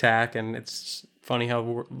like the attack. And it's funny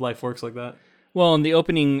how life works like that. Well, in the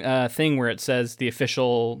opening thing where it says the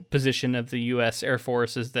official position of the U.S. Air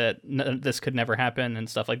Force is that this could never happen and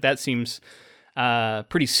stuff like that, seems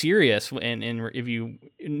pretty serious. And if you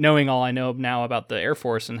knowing all I know now about the Air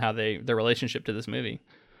Force and how their relationship to this movie.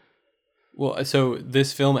 Well, so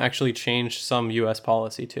this film actually changed some U.S.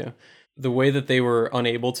 policy too. The way that they were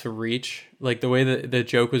unable to reach, like the way that the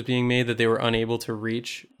joke was being made that they were unable to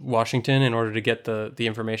reach Washington in order to get the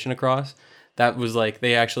information across. That was like,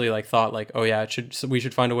 they actually like thought like, oh yeah, we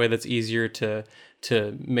should find a way that's easier to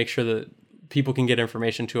make sure that people can get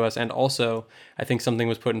information to us. And also, I think something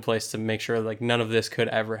was put in place to make sure like none of this could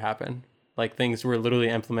ever happen. Like things were literally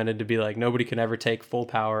implemented to be like, nobody can ever take full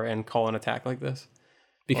power and call an attack like this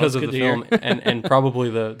because of the film and probably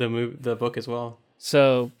the book as well.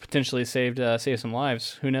 So potentially saved some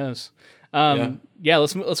lives. Who knows?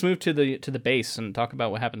 Let's move to the base and talk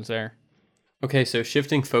about what happens there. Okay, so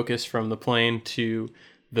shifting focus from the plane to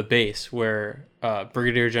the base, where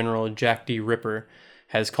Brigadier General Jack D. Ripper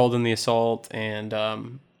has called in the assault, and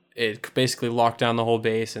it basically locked down the whole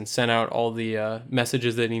base and sent out all the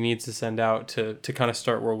messages that he needs to send out to kind of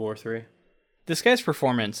start World War III. This guy's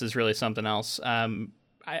performance is really something else.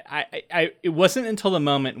 It wasn't until the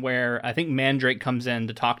moment where I think Mandrake comes in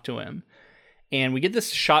to talk to him, and we get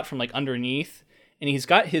this shot from like underneath, and he's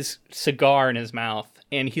got his cigar in his mouth,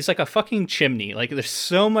 and he's like a fucking chimney. Like there's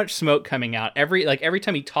so much smoke coming out. Every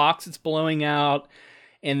time he talks, it's blowing out.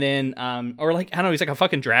 And then, or like, I don't know, he's like a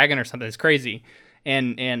fucking dragon or something. It's crazy.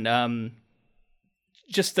 And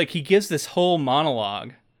just like he gives this whole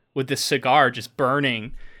monologue with this cigar just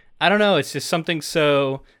burning. I don't know. It's just something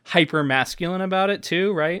so hyper masculine about it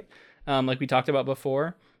too, right? Like we talked about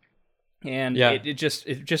before. And it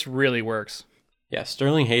just really works. Yeah,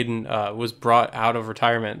 Sterling Hayden was brought out of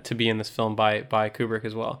retirement to be in this film by Kubrick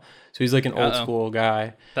as well. So he's like an old school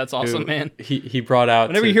guy. That's awesome, man. He brought out.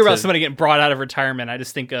 Whenever you hear about somebody getting brought out of retirement, I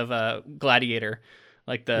just think of Gladiator,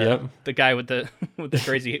 like the guy with the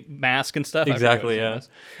crazy mask and stuff. Exactly.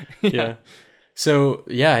 Yeah. So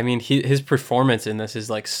yeah, I mean, his performance in this is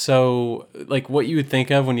like so like what you would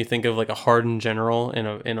think of when you think of like a hardened general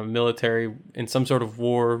in a military in some sort of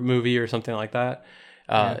war movie or something like that.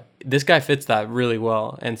 This guy fits that really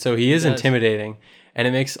well, and so he is intimidating, and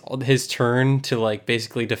it makes his turn to like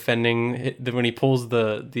basically defending when he pulls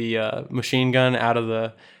the machine gun out of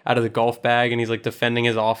the golf bag and he's like defending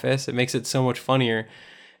his office. It makes it so much funnier,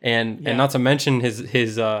 and not to mention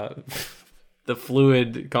his the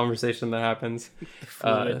fluid conversation that happens.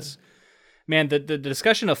 Fluids. Man, the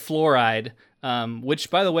discussion of fluoride,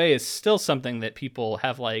 which by the way is still something that people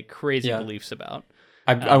have like crazy beliefs about.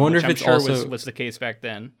 I wonder if it's sure also was the case back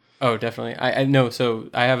then. Oh, definitely. I know. So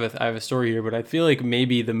I have a story here, but I feel like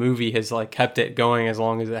maybe the movie has like kept it going as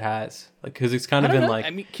long as it has, like because it's kind I of don't been know. like.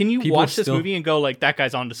 I mean, can you people watch this still- movie and go like that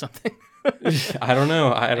guy's onto something? I don't know.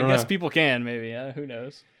 I I don't guess know. people can maybe. Who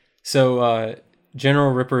knows? So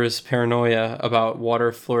General Ripper's paranoia about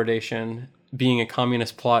water fluoridation being a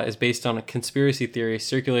communist plot is based on a conspiracy theory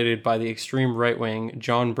circulated by the extreme right-wing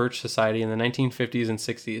John Birch Society in the 1950s and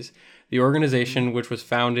 60s. The organization, which was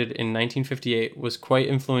founded in 1958, was quite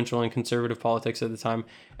influential in conservative politics at the time,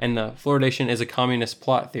 and the fluoridation is a communist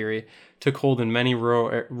plot theory took hold in many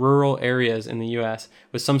rural areas in the U.S.,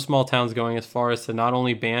 with some small towns going as far as to not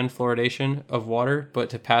only ban fluoridation of water, but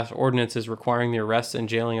to pass ordinances requiring the arrest and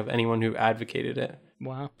jailing of anyone who advocated it.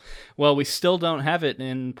 Wow. Well, we still don't have it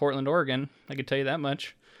in Portland, Oregon. I can tell you that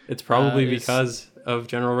much. It's probably It's- because of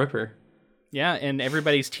General Ripper. Yeah, and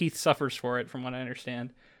everybody's teeth suffers for it, from what I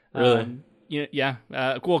understand. Really? Yeah.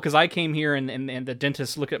 Cool. Because I came here and the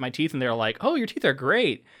dentist looked at my teeth and they're like, "Oh, your teeth are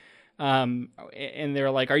great." And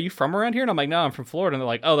they're like, "Are you from around here?" And I'm like, "No, I'm from Florida." And they're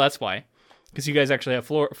like, "Oh, that's why." Because you guys actually have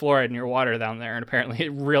fluoride in your water down there, and apparently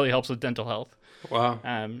it really helps with dental health. Wow.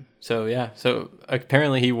 Um, So yeah, so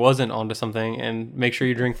apparently he wasn't onto something, and make sure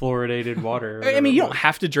you drink fluoridated water. or I mean, you whatever don't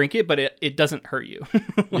have to drink it, but it doesn't hurt you.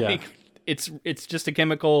 Like, Yeah. it's just a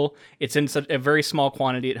chemical. It's in such a very small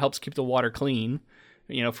quantity. It helps keep the water clean,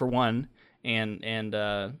 for one, and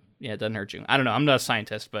yeah, it doesn't hurt you. I don't know. I'm not a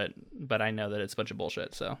scientist, but I know that it's a bunch of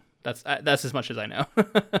bullshit. So that's as much as I know.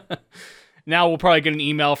 Now we'll probably get an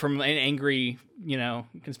email from an angry,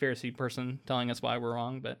 conspiracy person telling us why we're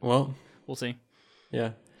wrong, but Well, we'll see.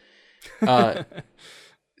 yeah.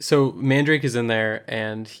 So Mandrake is in there,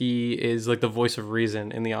 and he is like the voice of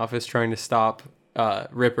reason in the office, trying to stop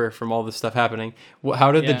Ripper from all this stuff happening.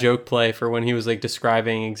 How did the Yeah. joke play for when he was like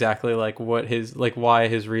describing exactly like what his like why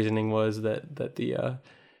his reasoning was that the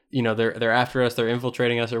they're after us, they're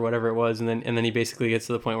infiltrating us or whatever it was, and then he basically gets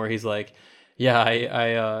to the point where he's like,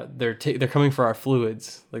 yeah, they're coming for our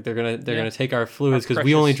fluids, like they're gonna take our fluids because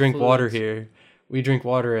we only precious drink water fluids. here. We drink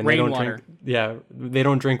water and they don't Rainwater. drink. Yeah, they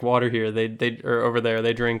don't drink water here. They or over there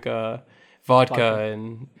they drink vodka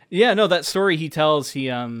and Yeah, no, that story he tells, he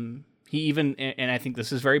even, and I think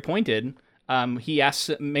this is very pointed. He asks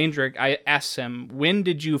Mandrake, I asked him, when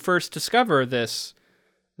did you first discover this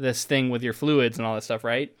thing with your fluids and all that stuff,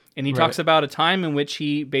 right? And he talks about a time in which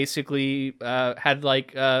he basically had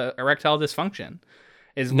like erectile dysfunction.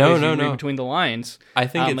 No. Between the lines, I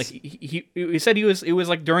think like it's he said it was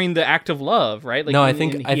like during the act of love, right? Like No, I and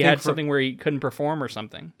think- he I think had for- something where he couldn't perform or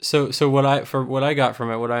something. so what I got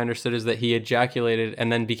from it, what I understood is that he ejaculated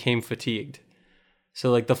and then became fatigued.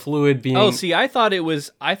 So like the fluid being Oh, see, I thought it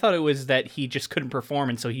was that he just couldn't perform,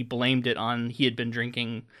 and so he blamed it on he had been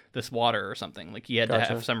drinking this water or something. Like he had to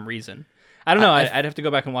Gotcha. have some reason. I don't know. I'd have to go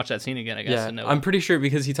back and watch that scene again, I guess. Yeah, To know. I'm pretty sure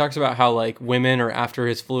because he talks about how like women are after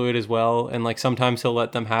his fluid as well, and like sometimes he'll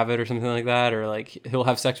let them have it or something like that, or like he'll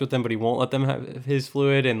have sex with them, but he won't let them have his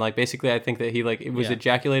fluid. And like basically, I think that he like it was Yeah.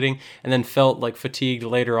 ejaculating and then felt like fatigued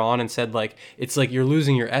later on, and said like it's like you're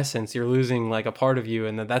losing your essence, you're losing like a part of you,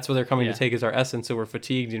 and that's what they're coming Yeah. to take is our essence. So we're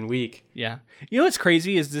fatigued and weak. Yeah. You know what's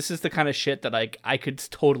crazy is this is the kind of shit that like I could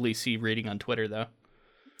totally see reading on Twitter though.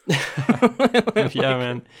 Yeah,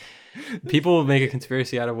 man. People will make a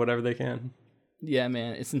conspiracy out of whatever they can. Yeah,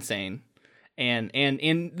 man, it's insane. And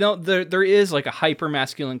no, there is like a hyper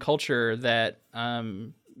masculine culture that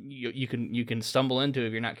you can stumble into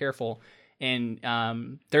if you're not careful. And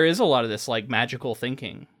there is a lot of this like magical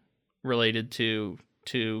thinking related to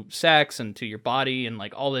sex and to your body and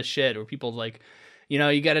like all this shit where people like,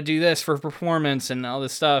 you got to do this for performance and all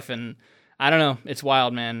this stuff. And I don't know, it's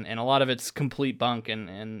wild, man. And a lot of it's complete bunk and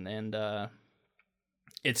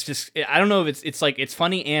it's just, I don't know if it's like, it's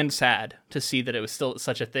funny and sad to see that it was still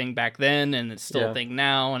such a thing back then and it's still Yeah. a thing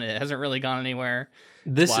now and it hasn't really gone anywhere.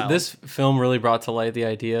 This film really brought to light the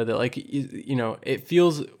idea that like it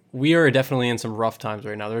feels we are definitely in some rough times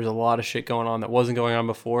right now. There's a lot of shit going on that wasn't going on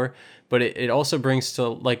before, but it also brings to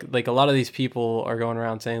like a lot of these people are going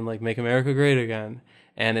around saying like make America great again.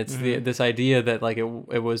 And it's this idea that like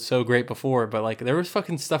it was so great before, but like there was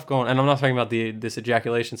fucking stuff going. And I'm not talking about this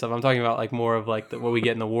ejaculation stuff. I'm talking about like more of like what we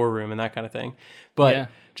get in the war room and that kind of thing. But Yeah.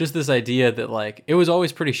 just this idea that like it was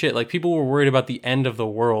always pretty shit. Like people were worried about the end of the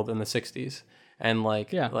world in the 60s. And like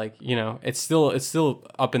it's still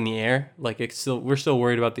up in the air. Like we're still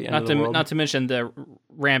worried about the end of the world. Not to mention the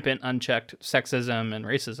rampant, unchecked sexism and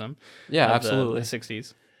racism. Yeah, of absolutely. The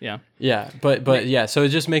 60s. Yeah. Yeah, but yeah, so it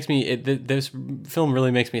just makes me this film really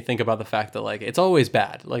makes me think about the fact that like it's always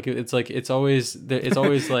bad. Like it's always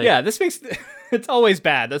like Yeah, this makes it's always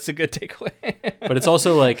bad. That's a good takeaway. but it's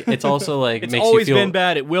also like It's makes always you feel been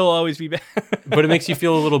bad. It will always be bad. but it makes you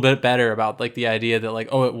feel a little bit better about like the idea that like,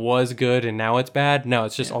 oh, it was good and now it's bad. No,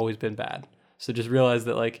 it's just always been bad. So just realize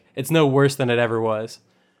that like it's no worse than it ever was.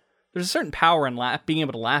 There's a certain power in being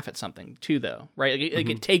able to laugh at something too, though, right? Like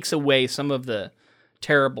it takes away some of the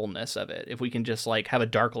terribleness of it if we can just like have a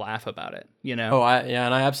dark laugh about it, you know? Oh,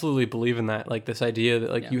 and I absolutely believe in that. Like this idea that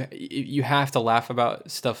like you have to laugh about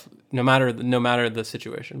stuff no matter the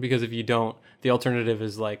situation, because if you don't, the alternative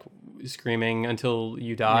is like screaming until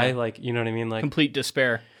you die. Like, you know what I mean? Like complete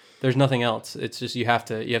despair. There's nothing else. It's just you have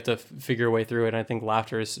to figure a way through it. And I think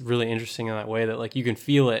laughter is really interesting in that way, that like you can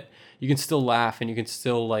feel it, you can still laugh, and you can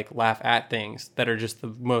still like laugh at things that are just the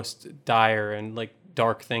most dire and like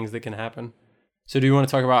dark things that can happen. So do you want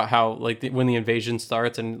to talk about how like when the invasion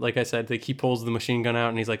starts, and like I said, like he pulls the machine gun out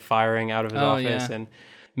and he's like firing out of his office, and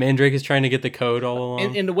Mandrake is trying to get the code all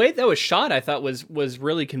along. And the way that was shot, I thought was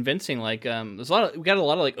really convincing. Like, there's we got a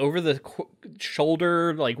lot of like over the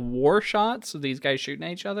shoulder like war shots of these guys shooting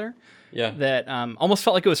at each other. Yeah, that almost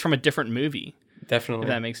felt like it was from a different movie. Definitely, if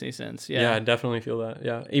that makes any sense. Yeah, I definitely feel that.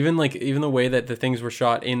 Yeah, even the way that the things were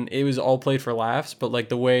shot in, it was all played for laughs. But like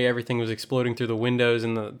the way everything was exploding through the windows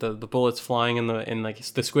and the bullets flying and like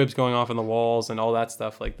the squibs going off on the walls and all that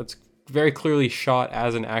stuff, like that's very clearly shot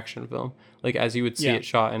as an action film, like as you would see it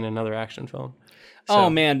shot in another action film. So. Oh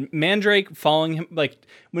man, Mandrake following him, like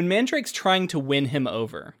when Mandrake's trying to win him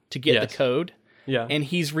over to get the code, and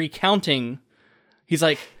he's recounting, he's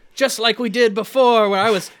like, just like we did before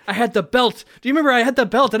where I had the belt. Do you remember I had the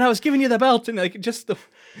belt and I was giving you the belt, and like just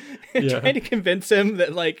trying to convince him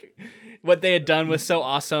that like what they had done was so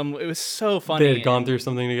awesome. It was so funny. They had gone through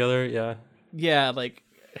something together. Yeah. Yeah, like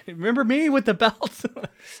remember me with the belt?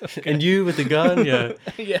 So and you with the gun? Yeah.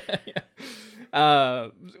 yeah.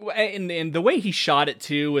 And the way he shot it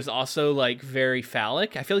too was also like very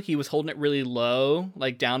phallic. I feel like he was holding it really low,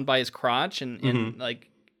 like down by his crotch, and like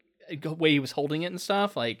the way he was holding it and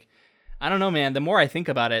stuff. Like, I don't know, man. The more I think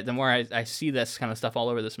about it, the more I see this kind of stuff all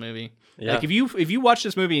over this movie. Yeah. Like if you watch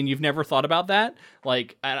this movie and you've never thought about that,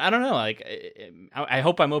 like I don't know, like I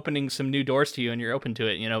hope I'm opening some new doors to you and you're open to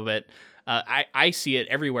it, you know. But I see it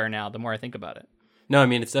everywhere now. The more I think about it. No, I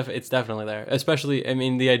mean it's definitely there. Especially, I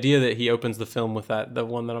mean, the idea that he opens the film with the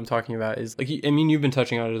one that I'm talking about is like, I mean, you've been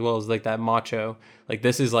touching on it as well, is like that macho, like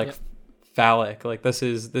this is like phallic, like this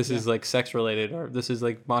is like sex related, or this is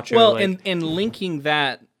like macho. Well, like, and linking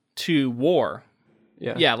that to war.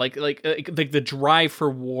 Yeah, like the drive for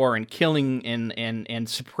war and killing and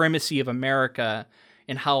supremacy of America,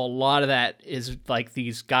 and how a lot of that is like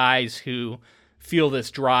these guys who feel this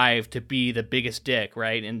drive to be the biggest dick,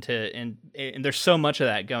 right? And there's so much of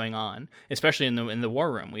that going on, especially in the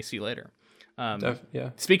war room we see later.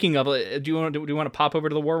 Speaking of, do you want to pop over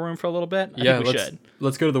to the war room for a little bit? I think we should.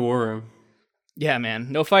 Let's go to the war room. Yeah,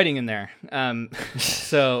 man, no fighting in there.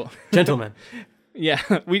 So gentlemen. Yeah,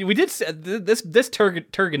 we did this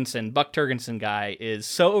Turgensen, Buck Turgensen guy is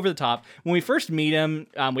so over the top. When we first meet him,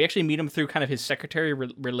 we actually meet him through kind of his secretary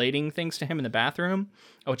relating things to him in the bathroom,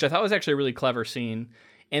 which I thought was actually a really clever scene.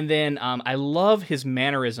 And then I love his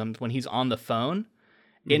mannerisms when he's on the phone.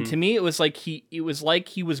 And to me, it was like he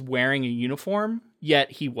was wearing a uniform,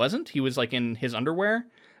 yet he wasn't. He was like in his underwear.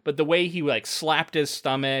 But the way he like slapped his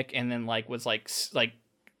stomach and then like was like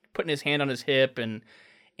putting his hand on his hip and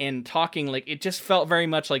talking, like it just felt very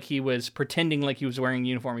much like he was pretending like he was wearing a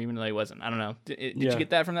uniform even though he wasn't. I don't know. Did you get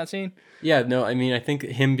that from that scene? Yeah, no, I mean, I think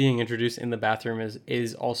him being introduced in the bathroom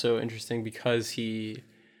is also interesting because he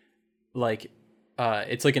like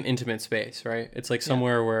it's like an intimate space, right? It's like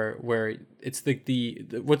somewhere where it's the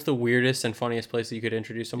what's the weirdest and funniest place that you could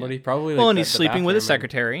introduce somebody? Probably like and he's sleeping with his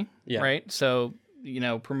secretary, right? So you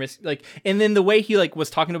know, and then the way he like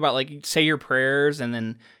was talking about like say your prayers, and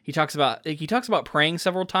then he talks about praying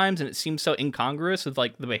several times, and it seems so incongruous with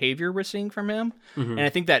like the behavior we're seeing from him. And I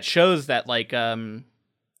think that shows that like the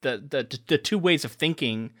two ways of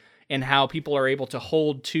thinking and how people are able to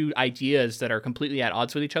hold two ideas that are completely at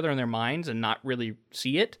odds with each other in their minds and not really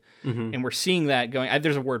see it. And we're seeing that going.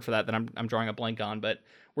 There's a word for that I'm drawing a blank on, but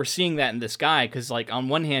we're seeing that in this guy because like on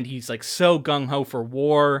one hand he's like so gung ho for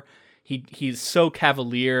war. He's so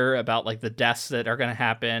cavalier about like the deaths that are going to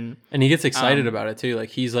happen, and he gets excited about it too. Like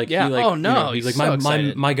he's like, he's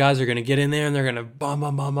like, my guys are going to get in there and they're going to bomb,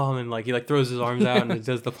 and like he like throws his arms out and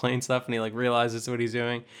does the plane stuff, and he like realizes what he's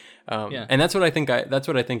doing. And that's what I think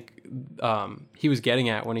he was getting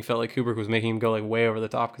at when he felt like Kubrick was making him go like way over the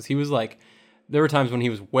top, because he was like, there were times when he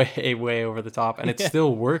was way over the top, and it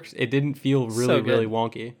still worked. It didn't feel really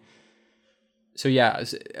wonky. So yeah,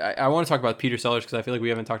 I want to talk about Peter Sellers because I feel like we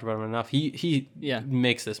haven't talked about him enough. He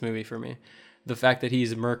makes this movie for me. the fact that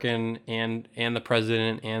he's Merkin and the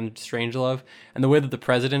president and Strangelove, and the way that the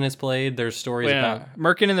president is played. There's stories about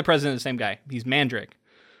Merkin and the president are the same guy. He's Mandrake.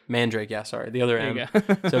 Mandrake, yeah, sorry, the other There you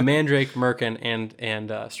M. So Mandrake, Merkin, and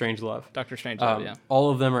Strangelove. Dr. Strangelove, yeah. All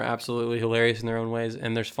of them are absolutely hilarious in their own ways,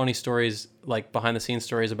 and there's funny stories, like behind the scenes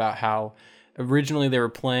stories about how originally they were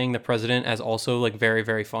playing the president as also like very,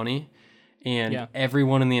 very funny, and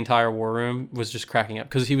everyone in the entire war room was just cracking up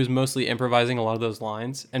because he was mostly improvising a lot of those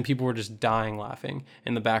lines, and people were just dying laughing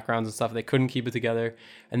in the backgrounds and stuff. They couldn't keep it together,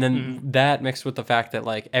 and then that mixed with the fact that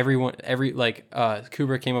like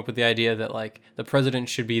Kubrick came up with the idea that like the president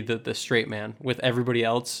should be the straight man, with everybody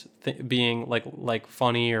else being like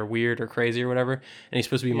funny or weird or crazy or whatever, and he's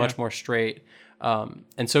supposed to be much more straight.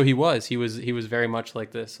 And so he was very much like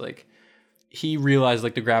this, like he realized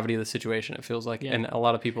like the gravity of the situation, it feels like, and a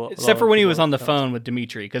lot of people, except for when he was on the phone with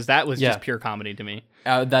Dimitri, because that was just pure comedy to me.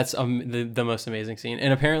 That's the most amazing scene,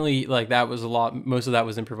 and apparently like that was most of that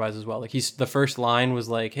was improvised as well. Like the first line was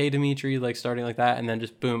like, "Hey Dimitri," like starting like that, and then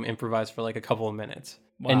just boom, improvised for like a couple of minutes.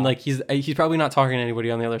 Wow. And like he's probably not talking to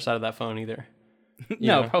anybody on the other side of that phone either.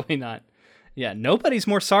 No, probably not. Yeah, nobody's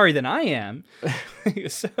more sorry than I am.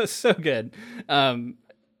 so good.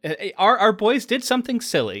 Our boys did something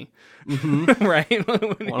silly. Right?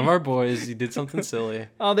 One of our boys, he did something silly.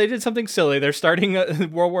 Oh, they did something silly. They're starting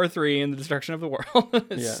World War III and the destruction of the world.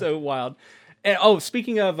 It's so wild. And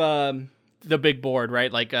speaking of the big board,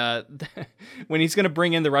 right? Like when he's going to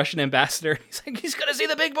bring in the Russian ambassador, he's like, he's going to see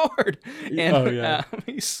the big board. And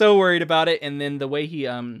he's so worried about it. And then the way he,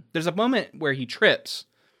 there's a moment where he trips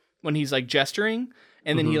when he's like gesturing.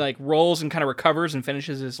 And then he like rolls and kind of recovers and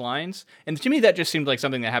finishes his lines. And to me, that just seemed like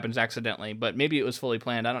something that happens accidentally, but maybe it was fully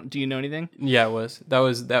planned. Do you know anything? Yeah, it was.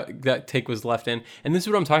 That take was left in. And this is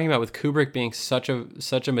what I'm talking about with Kubrick being such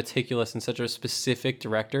a meticulous and such a specific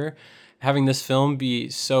director, having this film be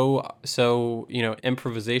so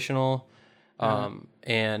improvisational,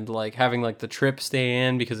 and like having like the trip stay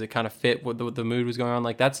in because it kind of fit what the mood was going on.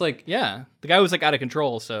 Like that's like, the guy was like out of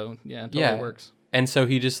control. So it totally works. And so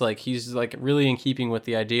he's like really in keeping with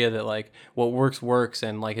the idea that like what works,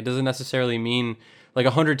 and like it doesn't necessarily mean like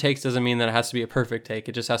 100 takes doesn't mean that it has to be a perfect take.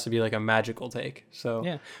 It just has to be like a magical take.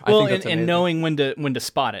 So well, and knowing when to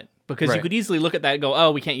spot it, because you could easily look at that and go,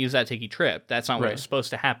 oh, we can't use that takey trip. That's not what was supposed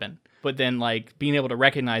to happen. But then like being able to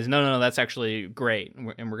recognize, no, that's actually great, and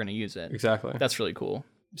we're going to use it. Exactly. That's really cool.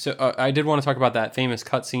 So I did want to talk about that famous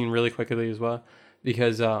cut scene really quickly as well,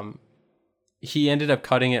 because he ended up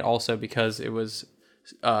cutting it also because it was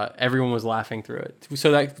everyone was laughing through it.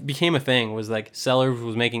 So that became a thing, was like Sellers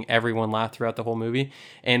was making everyone laugh throughout the whole movie.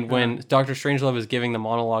 And when Dr. Strangelove is giving the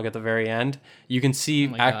monologue at the very end, you can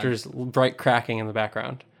see actors bright cracking in the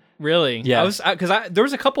background. Really? Yeah. There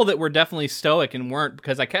was a couple that were definitely stoic and weren't,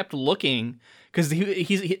 because I kept looking, because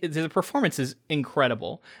his performance is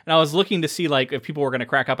incredible, and I was looking to see like if people were going to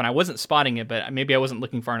crack up, and I wasn't spotting it, but maybe I wasn't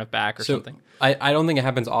looking far enough back or something. I don't think it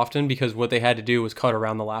happens often, because what they had to do was cut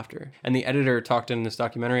around the laughter. And the editor talked in this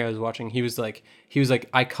documentary I was watching. He was like,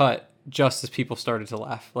 I cut just as people started to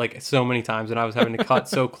laugh like so many times, and I was having to cut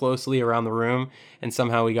so closely around the room, and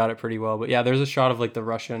somehow we got it pretty well. But yeah, there's a shot of like the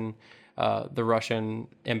Russian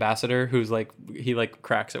ambassador who's like, he like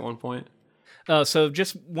cracks at one point. So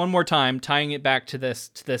just one more time, tying it back to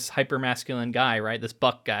this hyper masculine guy, right? This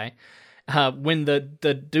Buck guy. When the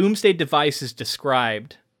Doomsday device is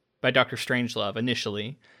described by Dr. Strangelove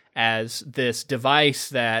initially as this device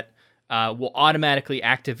that will automatically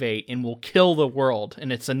activate and will kill the world,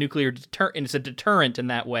 and it's a nuclear and it's a deterrent in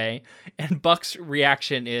that way. And Buck's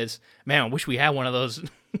reaction is, "Man, I wish we had one of those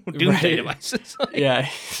Doomsday devices." Like, yeah,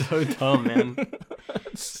 so dumb, man.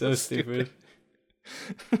 so stupid.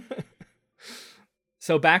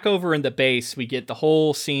 So back over in the base, we get the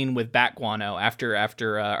whole scene with Bat Guano after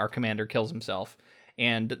our commander kills himself,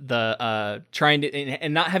 and the trying to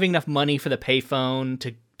and not having enough money for the payphone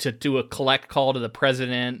to do a collect call to the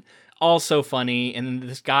president. Also funny, and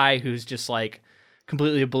this guy who's just like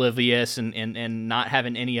completely oblivious and not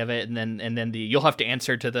having any of it, and then you'll have to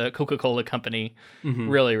answer to the Coca-Cola company.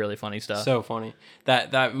 Really, really funny stuff. So funny.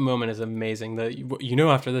 That moment is amazing.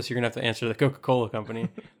 After this you're gonna have to answer the Coca-Cola company.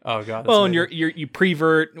 Oh god. Well, amazing. And you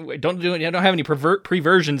prevert. Don't have any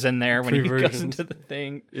preversions in there when he goes into the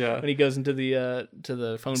thing. Yeah. When he goes into the to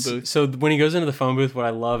the phone booth. So when he goes into the phone booth, what I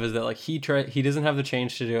love is that like he doesn't have the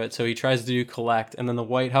change to do it, so he tries to do collect, and then the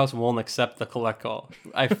White House won't accept the collect call.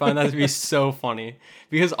 I find that to be so funny.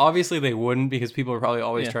 Because obviously they wouldn't, because people are probably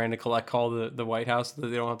always trying to collect call the White House so that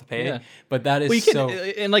they don't have to pay it. But that is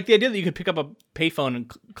and like the idea that you could pick up a payphone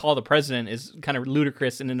and call the president is kind of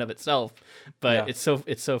ludicrous in and of itself. But it's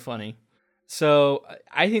so funny. So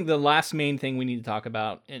I think the last main thing we need to talk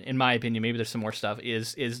about, in my opinion, maybe there's some more stuff,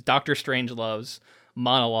 is Doctor Strangelove's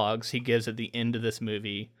monologues he gives at the end of this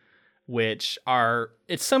movie, which are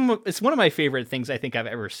it's one of my favorite things I think I've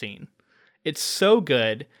ever seen. It's so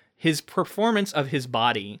good. His performance of his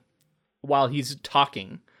body while he's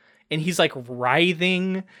talking, and he's like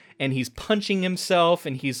writhing and he's punching himself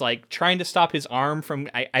and he's like trying to stop his arm from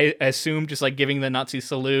I assume just like giving the Nazi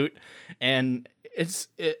salute, and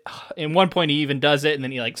in one point he even does it and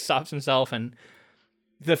then he like stops himself, and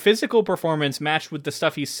the physical performance matched with the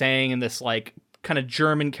stuff he's saying in this like kind of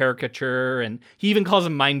German caricature, and he even calls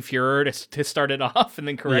him Mein Führer to start it off and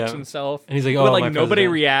then corrects himself. And he's like, but my nobody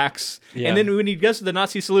president. reacts. Yeah. And then when he gets to the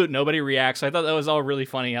Nazi salute, nobody reacts. So I thought that was all really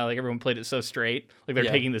funny how like everyone played it so straight. Like they're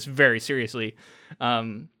taking this very seriously.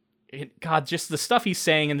 God, just the stuff he's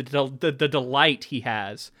saying and the delight he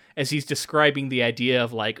has as he's describing the idea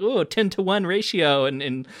of like, 10-to-1 ratio,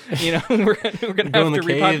 and you know we're gonna have to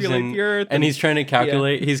repopulate the earth, and he's trying to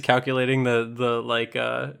calculate. He's calculating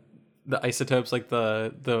the isotopes, like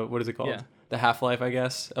the what is it called? Yeah. The half-life, I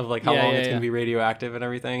guess, of like how long it's gonna be radioactive and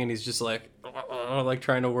everything, and he's just like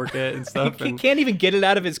trying to work it and stuff. He can't even get it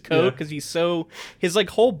out of his coat because his like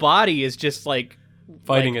whole body is just like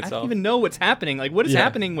fighting itself. I don't even know what's happening. Like, what is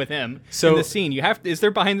happening with him in the scene? Is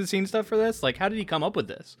there behind the scenes stuff for this? Like, how did he come up with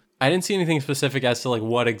this? I didn't see anything specific as to like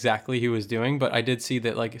what exactly he was doing, but I did see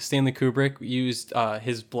that like Stanley Kubrick used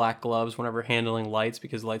his black gloves whenever handling lights,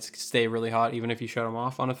 because lights stay really hot even if you shut them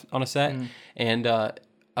off on a set. And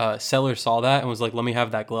Sellers saw that and was like, "Let me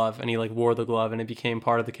have that glove," and he like wore the glove, and it became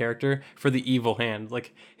part of the character for the evil hand.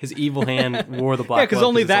 Like his evil hand wore the black. Yeah, because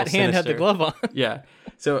only that hand had the glove on. Yeah.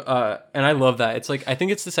 So and I love that. It's like I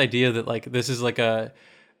think it's this idea that like this is like the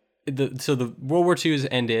World War II has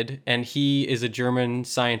ended, and he is a German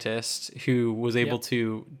scientist who was able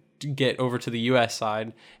to get over to the U.S.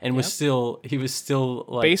 side, and was still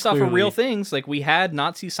like based off of real things. Like we had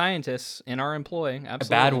Nazi scientists in our employ, absolutely.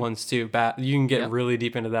 Bad ones too. You can get really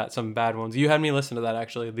deep into that. Some bad ones. You had me listen to that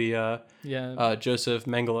actually. The Joseph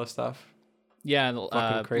Mengele stuff. Yeah,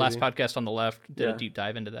 last podcast on the left did a deep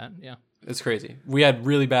dive into that. Yeah, it's crazy. We had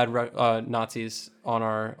really bad Nazis on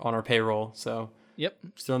our payroll, so. Yep,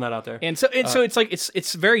 just throwing that out there. And so it's like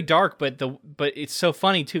it's very dark, but it's so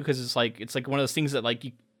funny too, because it's like one of those things that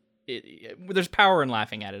like there's power in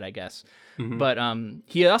laughing at it, I guess. Mm-hmm. But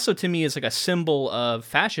he also to me is like a symbol of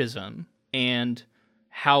fascism and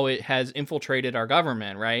how it has infiltrated our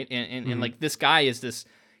government, right? And like this guy is this.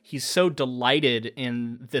 He's so delighted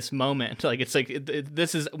in this moment. Like it's like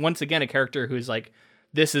this is once again a character who's like,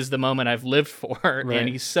 this is the moment I've lived for, right. And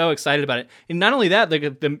he's so excited about it. And not only that,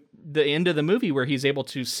 like the end of the movie where he's able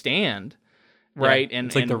to stand, right, and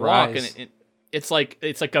it's like and the walk, rise. and it's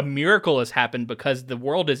like a miracle has happened because the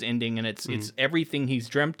world is ending, and it's everything he's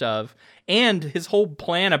dreamt of, and his whole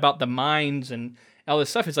plan about the mines and all this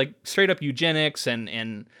stuff is like straight up eugenics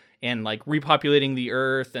and like repopulating the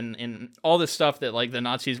earth and all this stuff that like the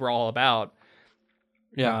Nazis were all about.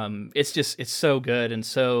 Yeah, it's so good and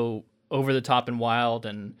so over the top and wild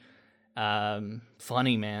and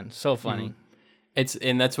funny, man, so funny.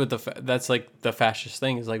 That's what that's like the fascist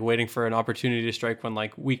thing is like waiting for an opportunity to strike when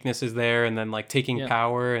like weakness is there, and then like taking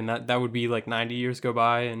power, and that would be like 90 years go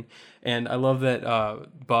by, and I love that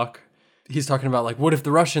Buck, he's talking about like, what if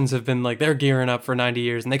the Russians have been like, they're gearing up for 90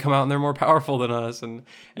 years and they come out and they're more powerful than us, and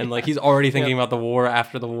like he's already thinking about the war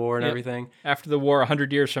after the war and everything after the war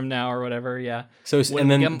 100 years from now or whatever. So when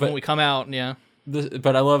we come out,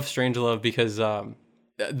 but I love Strangelove because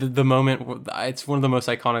the moment, it's one of the most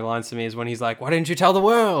iconic lines to me is when he's like, "Why didn't you tell the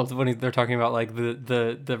world?" When they're talking about like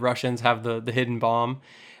the Russians have the hidden bomb,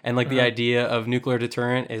 and like the idea of nuclear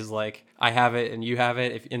deterrent is like, I have it and you have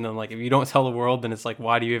it, and then like if you don't tell the world, then it's like,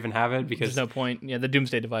 why do you even have it? Because there's no point. Yeah, the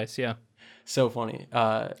doomsday device. Yeah, so funny.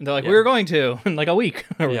 They're like, we were going to in like a week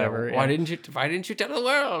or whatever. Why didn't you tell the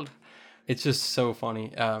world? It's just so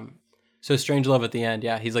funny. So Strangelove at the end,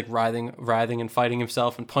 he's like writhing and fighting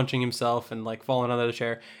himself and punching himself and like falling out of the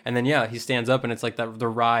chair. And then he stands up, and it's like the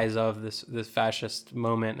rise of this fascist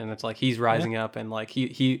moment, and it's like he's rising up, and like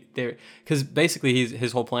he there, because basically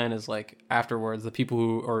his whole plan is like afterwards the people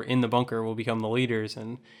who are in the bunker will become the leaders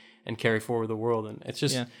and carry forward the world, and it's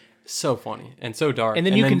just so funny and so dark. And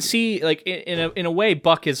then you can see like in a way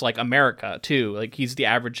Buck is like America too. Like he's the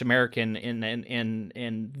average American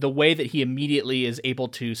in the way that he immediately is able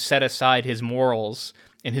to set aside his morals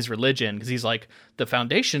and his religion, because he's like, the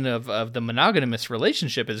foundation of the monogamous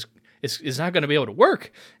relationship is not going to be able to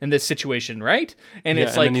work in this situation, right? And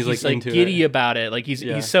it's like he's like giddy about it. Like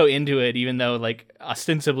he's so into it, even though like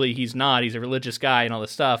ostensibly he's not. He's a religious guy and all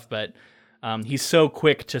this stuff, but he's so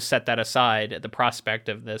quick to set that aside at the prospect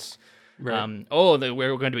of this Right.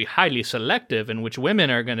 We're going to be highly selective in which women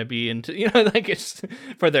are going to be into, like it's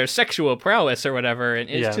for their sexual prowess or whatever. And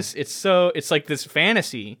it's like this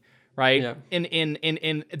fantasy, right? Yeah.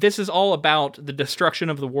 In this is all about the destruction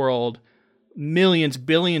of the world, millions,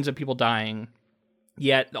 billions of people dying.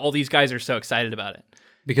 Yet all these guys are so excited about it.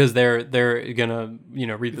 Because they're gonna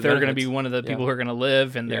reap the they're benefits. Gonna be one of the people who are gonna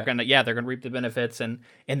live, and they're gonna reap the benefits, and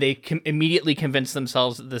they immediately convince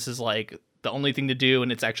themselves that this is like the only thing to do,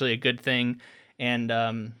 and it's actually a good thing. And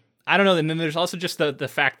I don't know. And then there's also just the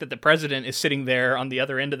fact that the president is sitting there on the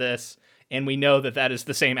other end of this, and we know that is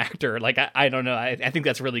the same actor. Like I don't know. I think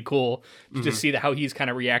that's really cool to see how he's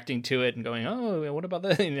kind of reacting to it and going, oh, what about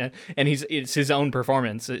that? And it's his own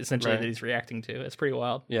performance essentially that he's reacting to. It's pretty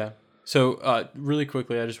wild. Yeah. So really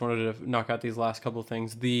quickly, I just wanted to knock out these last couple of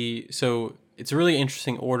things. So it's a really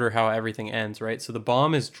interesting order how everything ends, right? So the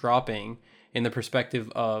bomb is dropping in the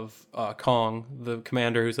perspective of Kong, the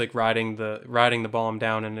commander who's like riding the bomb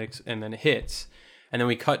down, and then it hits, and then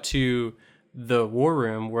we cut to the war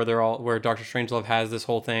room where Dr. Strangelove has this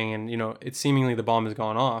whole thing, and it's seemingly the bomb has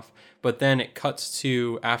gone off, but then it cuts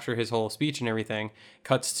to, after his whole speech and everything,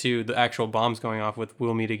 cuts to the actual bombs going off with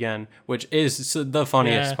 "We'll meet again," which is the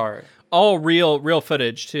funniest part. All real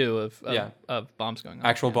footage too of bombs going off.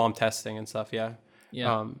 Actual bomb testing and stuff. Yeah.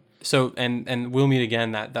 So and "We'll meet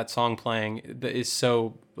again," that song playing is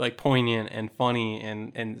so like poignant and funny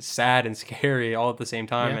and sad and scary all at the same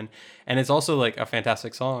time, and it's also like a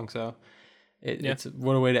fantastic song. So it's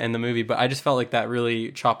what a way to end the movie. But I just felt like that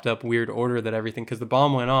really chopped up weird order that everything, because the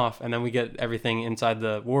bomb went off and then we get everything inside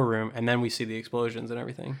the war room and then we see the explosions and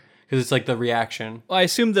everything, because it's like the reaction. Well, I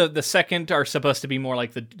assume the second are supposed to be more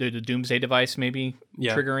like the doomsday device maybe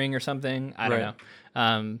triggering or something. I don't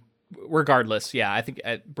know. Regardless, I think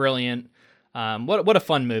brilliant. What a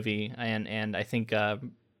fun movie, and I think I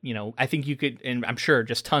think you could, and I'm sure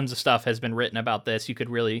just tons of stuff has been written about this. You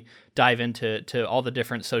could really dive into all the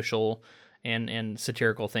different social and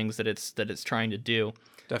satirical things that it's trying to do.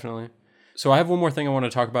 Definitely. So I have one more thing I want to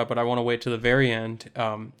talk about, but I want to wait to the very end.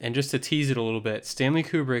 And just to tease it a little bit, Stanley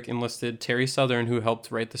Kubrick enlisted Terry Southern, who helped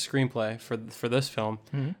write the screenplay for this film.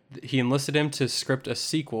 Mm-hmm. He enlisted him to script a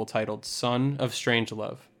sequel titled "Son of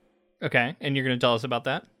Strangelove." Okay, and you're going to tell us about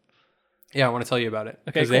that? Yeah, I want to tell you about it.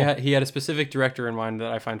 Okay, cool. He had a specific director in mind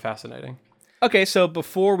that I find fascinating. Okay, so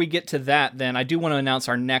before we get to that, then I do want to announce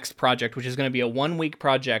our next project, which is going to be a 1-week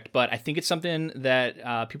project, but I think it's something that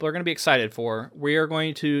people are going to be excited for. We are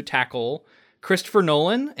going to tackle Christopher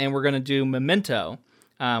Nolan, and we're going to do Memento,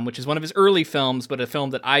 which is one of his early films, but a film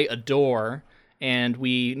that I adore, and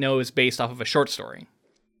we know is based off of a short story.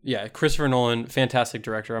 Yeah, Christopher Nolan, fantastic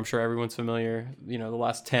director. I'm sure everyone's familiar. The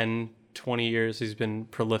last 10, 20 years, he's been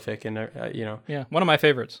prolific and, Yeah, one of my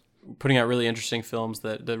favorites. Putting out really interesting films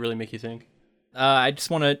that really make you think. I just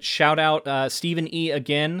want to shout out Stephen E.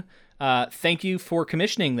 again. Thank you for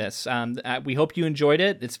commissioning this. We hope you enjoyed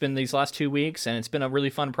it. It's been these last 2 weeks, and it's been a really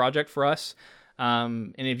fun project for us.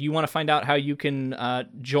 And if you want to find out how you can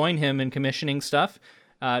join him in commissioning stuff,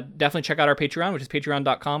 definitely check out our Patreon, which is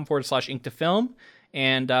patreon.com/ink2film.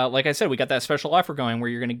 And like I said, we got that special offer going where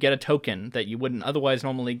you're going to get a token that you wouldn't otherwise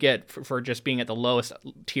normally get for just being at the lowest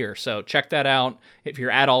tier. So check that out if you're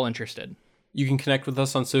at all interested. You can connect with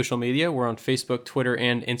us on social media. We're on Facebook, Twitter,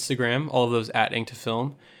 and Instagram, all of those at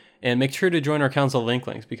ink2film. And make sure to join our Council of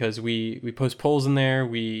Inklings, because we post polls in there,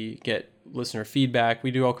 we get listener feedback,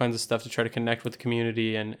 we do all kinds of stuff to try to connect with the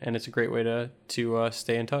community, and it's a great way to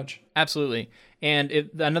stay in touch. Absolutely. And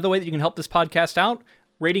another way that you can help this podcast out,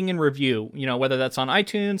 rating and review, whether that's on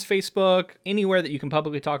iTunes, Facebook, anywhere that you can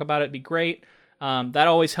publicly talk about it, would be great. That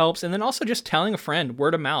always helps. And then also just telling a friend,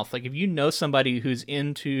 word of mouth. Like if you know somebody who's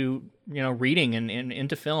into, reading and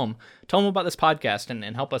into film, tell them about this podcast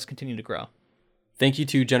and help us continue to grow. Thank you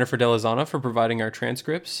to Jennifer Delazana for providing our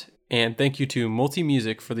transcripts. And thank you to Multi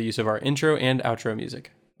Music for the use of our intro and outro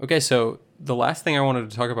music. Okay, so the last thing I wanted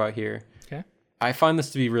to talk about here, I find this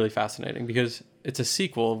to be really fascinating because it's a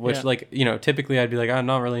sequel, which typically I'd be like, I'm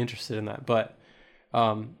not really interested in that. But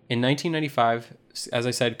in 1995, as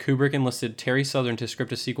I said, Kubrick enlisted Terry Southern to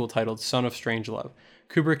script a sequel titled Son of Strangelove.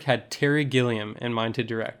 Kubrick had Terry Gilliam in mind to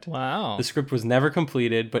direct. Wow. The script was never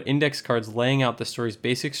completed, but index cards laying out the story's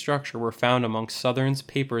basic structure were found amongst Southern's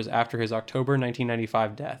papers after his October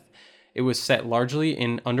 1995 death. It was set largely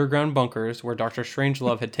in underground bunkers where Dr.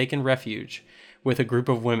 Strangelove had taken refuge with a group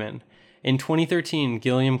of women. In 2013,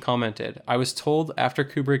 Gilliam commented, "I was told after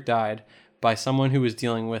Kubrick died by someone who was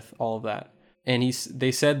dealing with all of that. And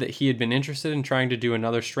they said that he had been interested in trying to do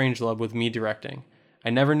another Strangelove with me directing. I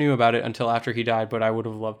never knew about it until after he died, but I would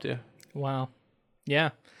have loved to." Wow. Yeah.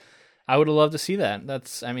 I would have loved to see that.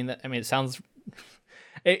 It sounds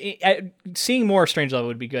Seeing more Strangelove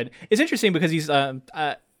would be good. It's interesting because he's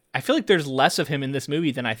I feel like there's less of him in this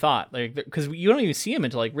movie than I thought, like because you don't even see him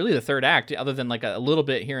until like really the third act, other than like a little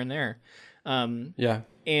bit here and there. Yeah.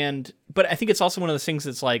 But I think it's also one of those things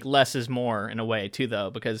that's like less is more in a way too, though,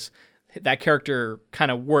 because that character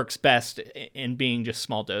kind of works best in being just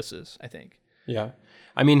small doses, I think. Yeah.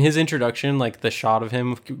 I mean, his introduction, like the shot of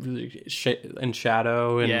him in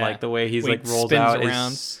shadow and like the way he's like rolled out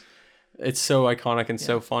is, it's so iconic and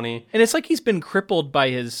so funny. And it's like he's been crippled by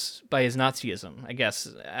his Nazism, I guess.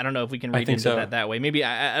 I don't know if we can read into that way. Maybe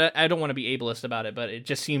I don't want to be ableist about it, but it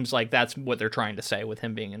just seems like that's what they're trying to say with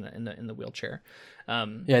him being in the wheelchair.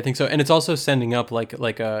 Yeah, I think so. And it's also sending up like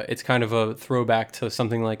it's kind of a throwback to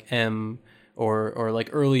something like M or like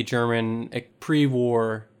early German,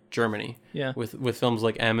 pre-war Germany. Yeah. With films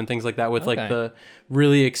like M and things like that, with like the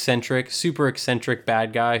really super eccentric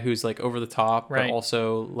bad guy who's like over the top, but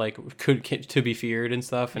also like to be feared and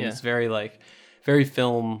stuff. And it's very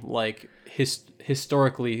film like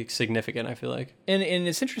historically significant, I feel like. And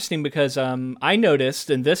it's interesting because I noticed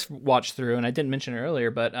in this watch through, and I didn't mention it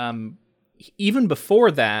earlier, but even before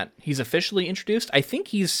that, he's officially introduced. I think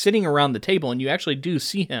he's sitting around the table, and you actually do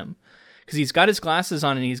see him because he's got his glasses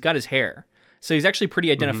on and he's got his hair. So he's actually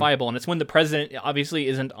pretty identifiable, and it's when the president obviously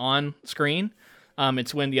isn't on screen.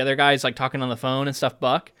 It's when the other guy's like talking on the phone and stuff.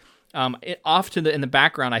 Buck, off to in the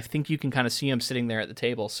background, I think you can kind of see him sitting there at the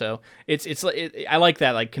table. So I like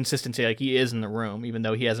that like consistency, like he is in the room, even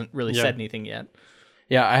though he hasn't really said anything yet.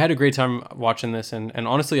 Yeah, I had a great time watching this, and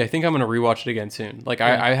honestly, I think I'm gonna rewatch it again soon. Like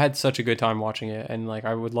I had such a good time watching it, and like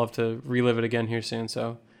I would love to relive it again here soon.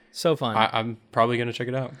 So fun. I'm probably gonna check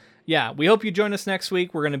it out. Yeah, we hope you join us next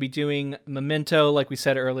week. We're going to be doing Memento, like we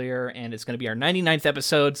said earlier, and it's going to be our 99th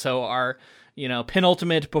episode, so our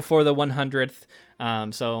penultimate before the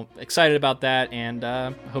 100th. So excited about that, and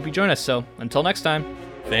hope you join us. So until next time.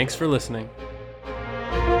 Thanks for listening.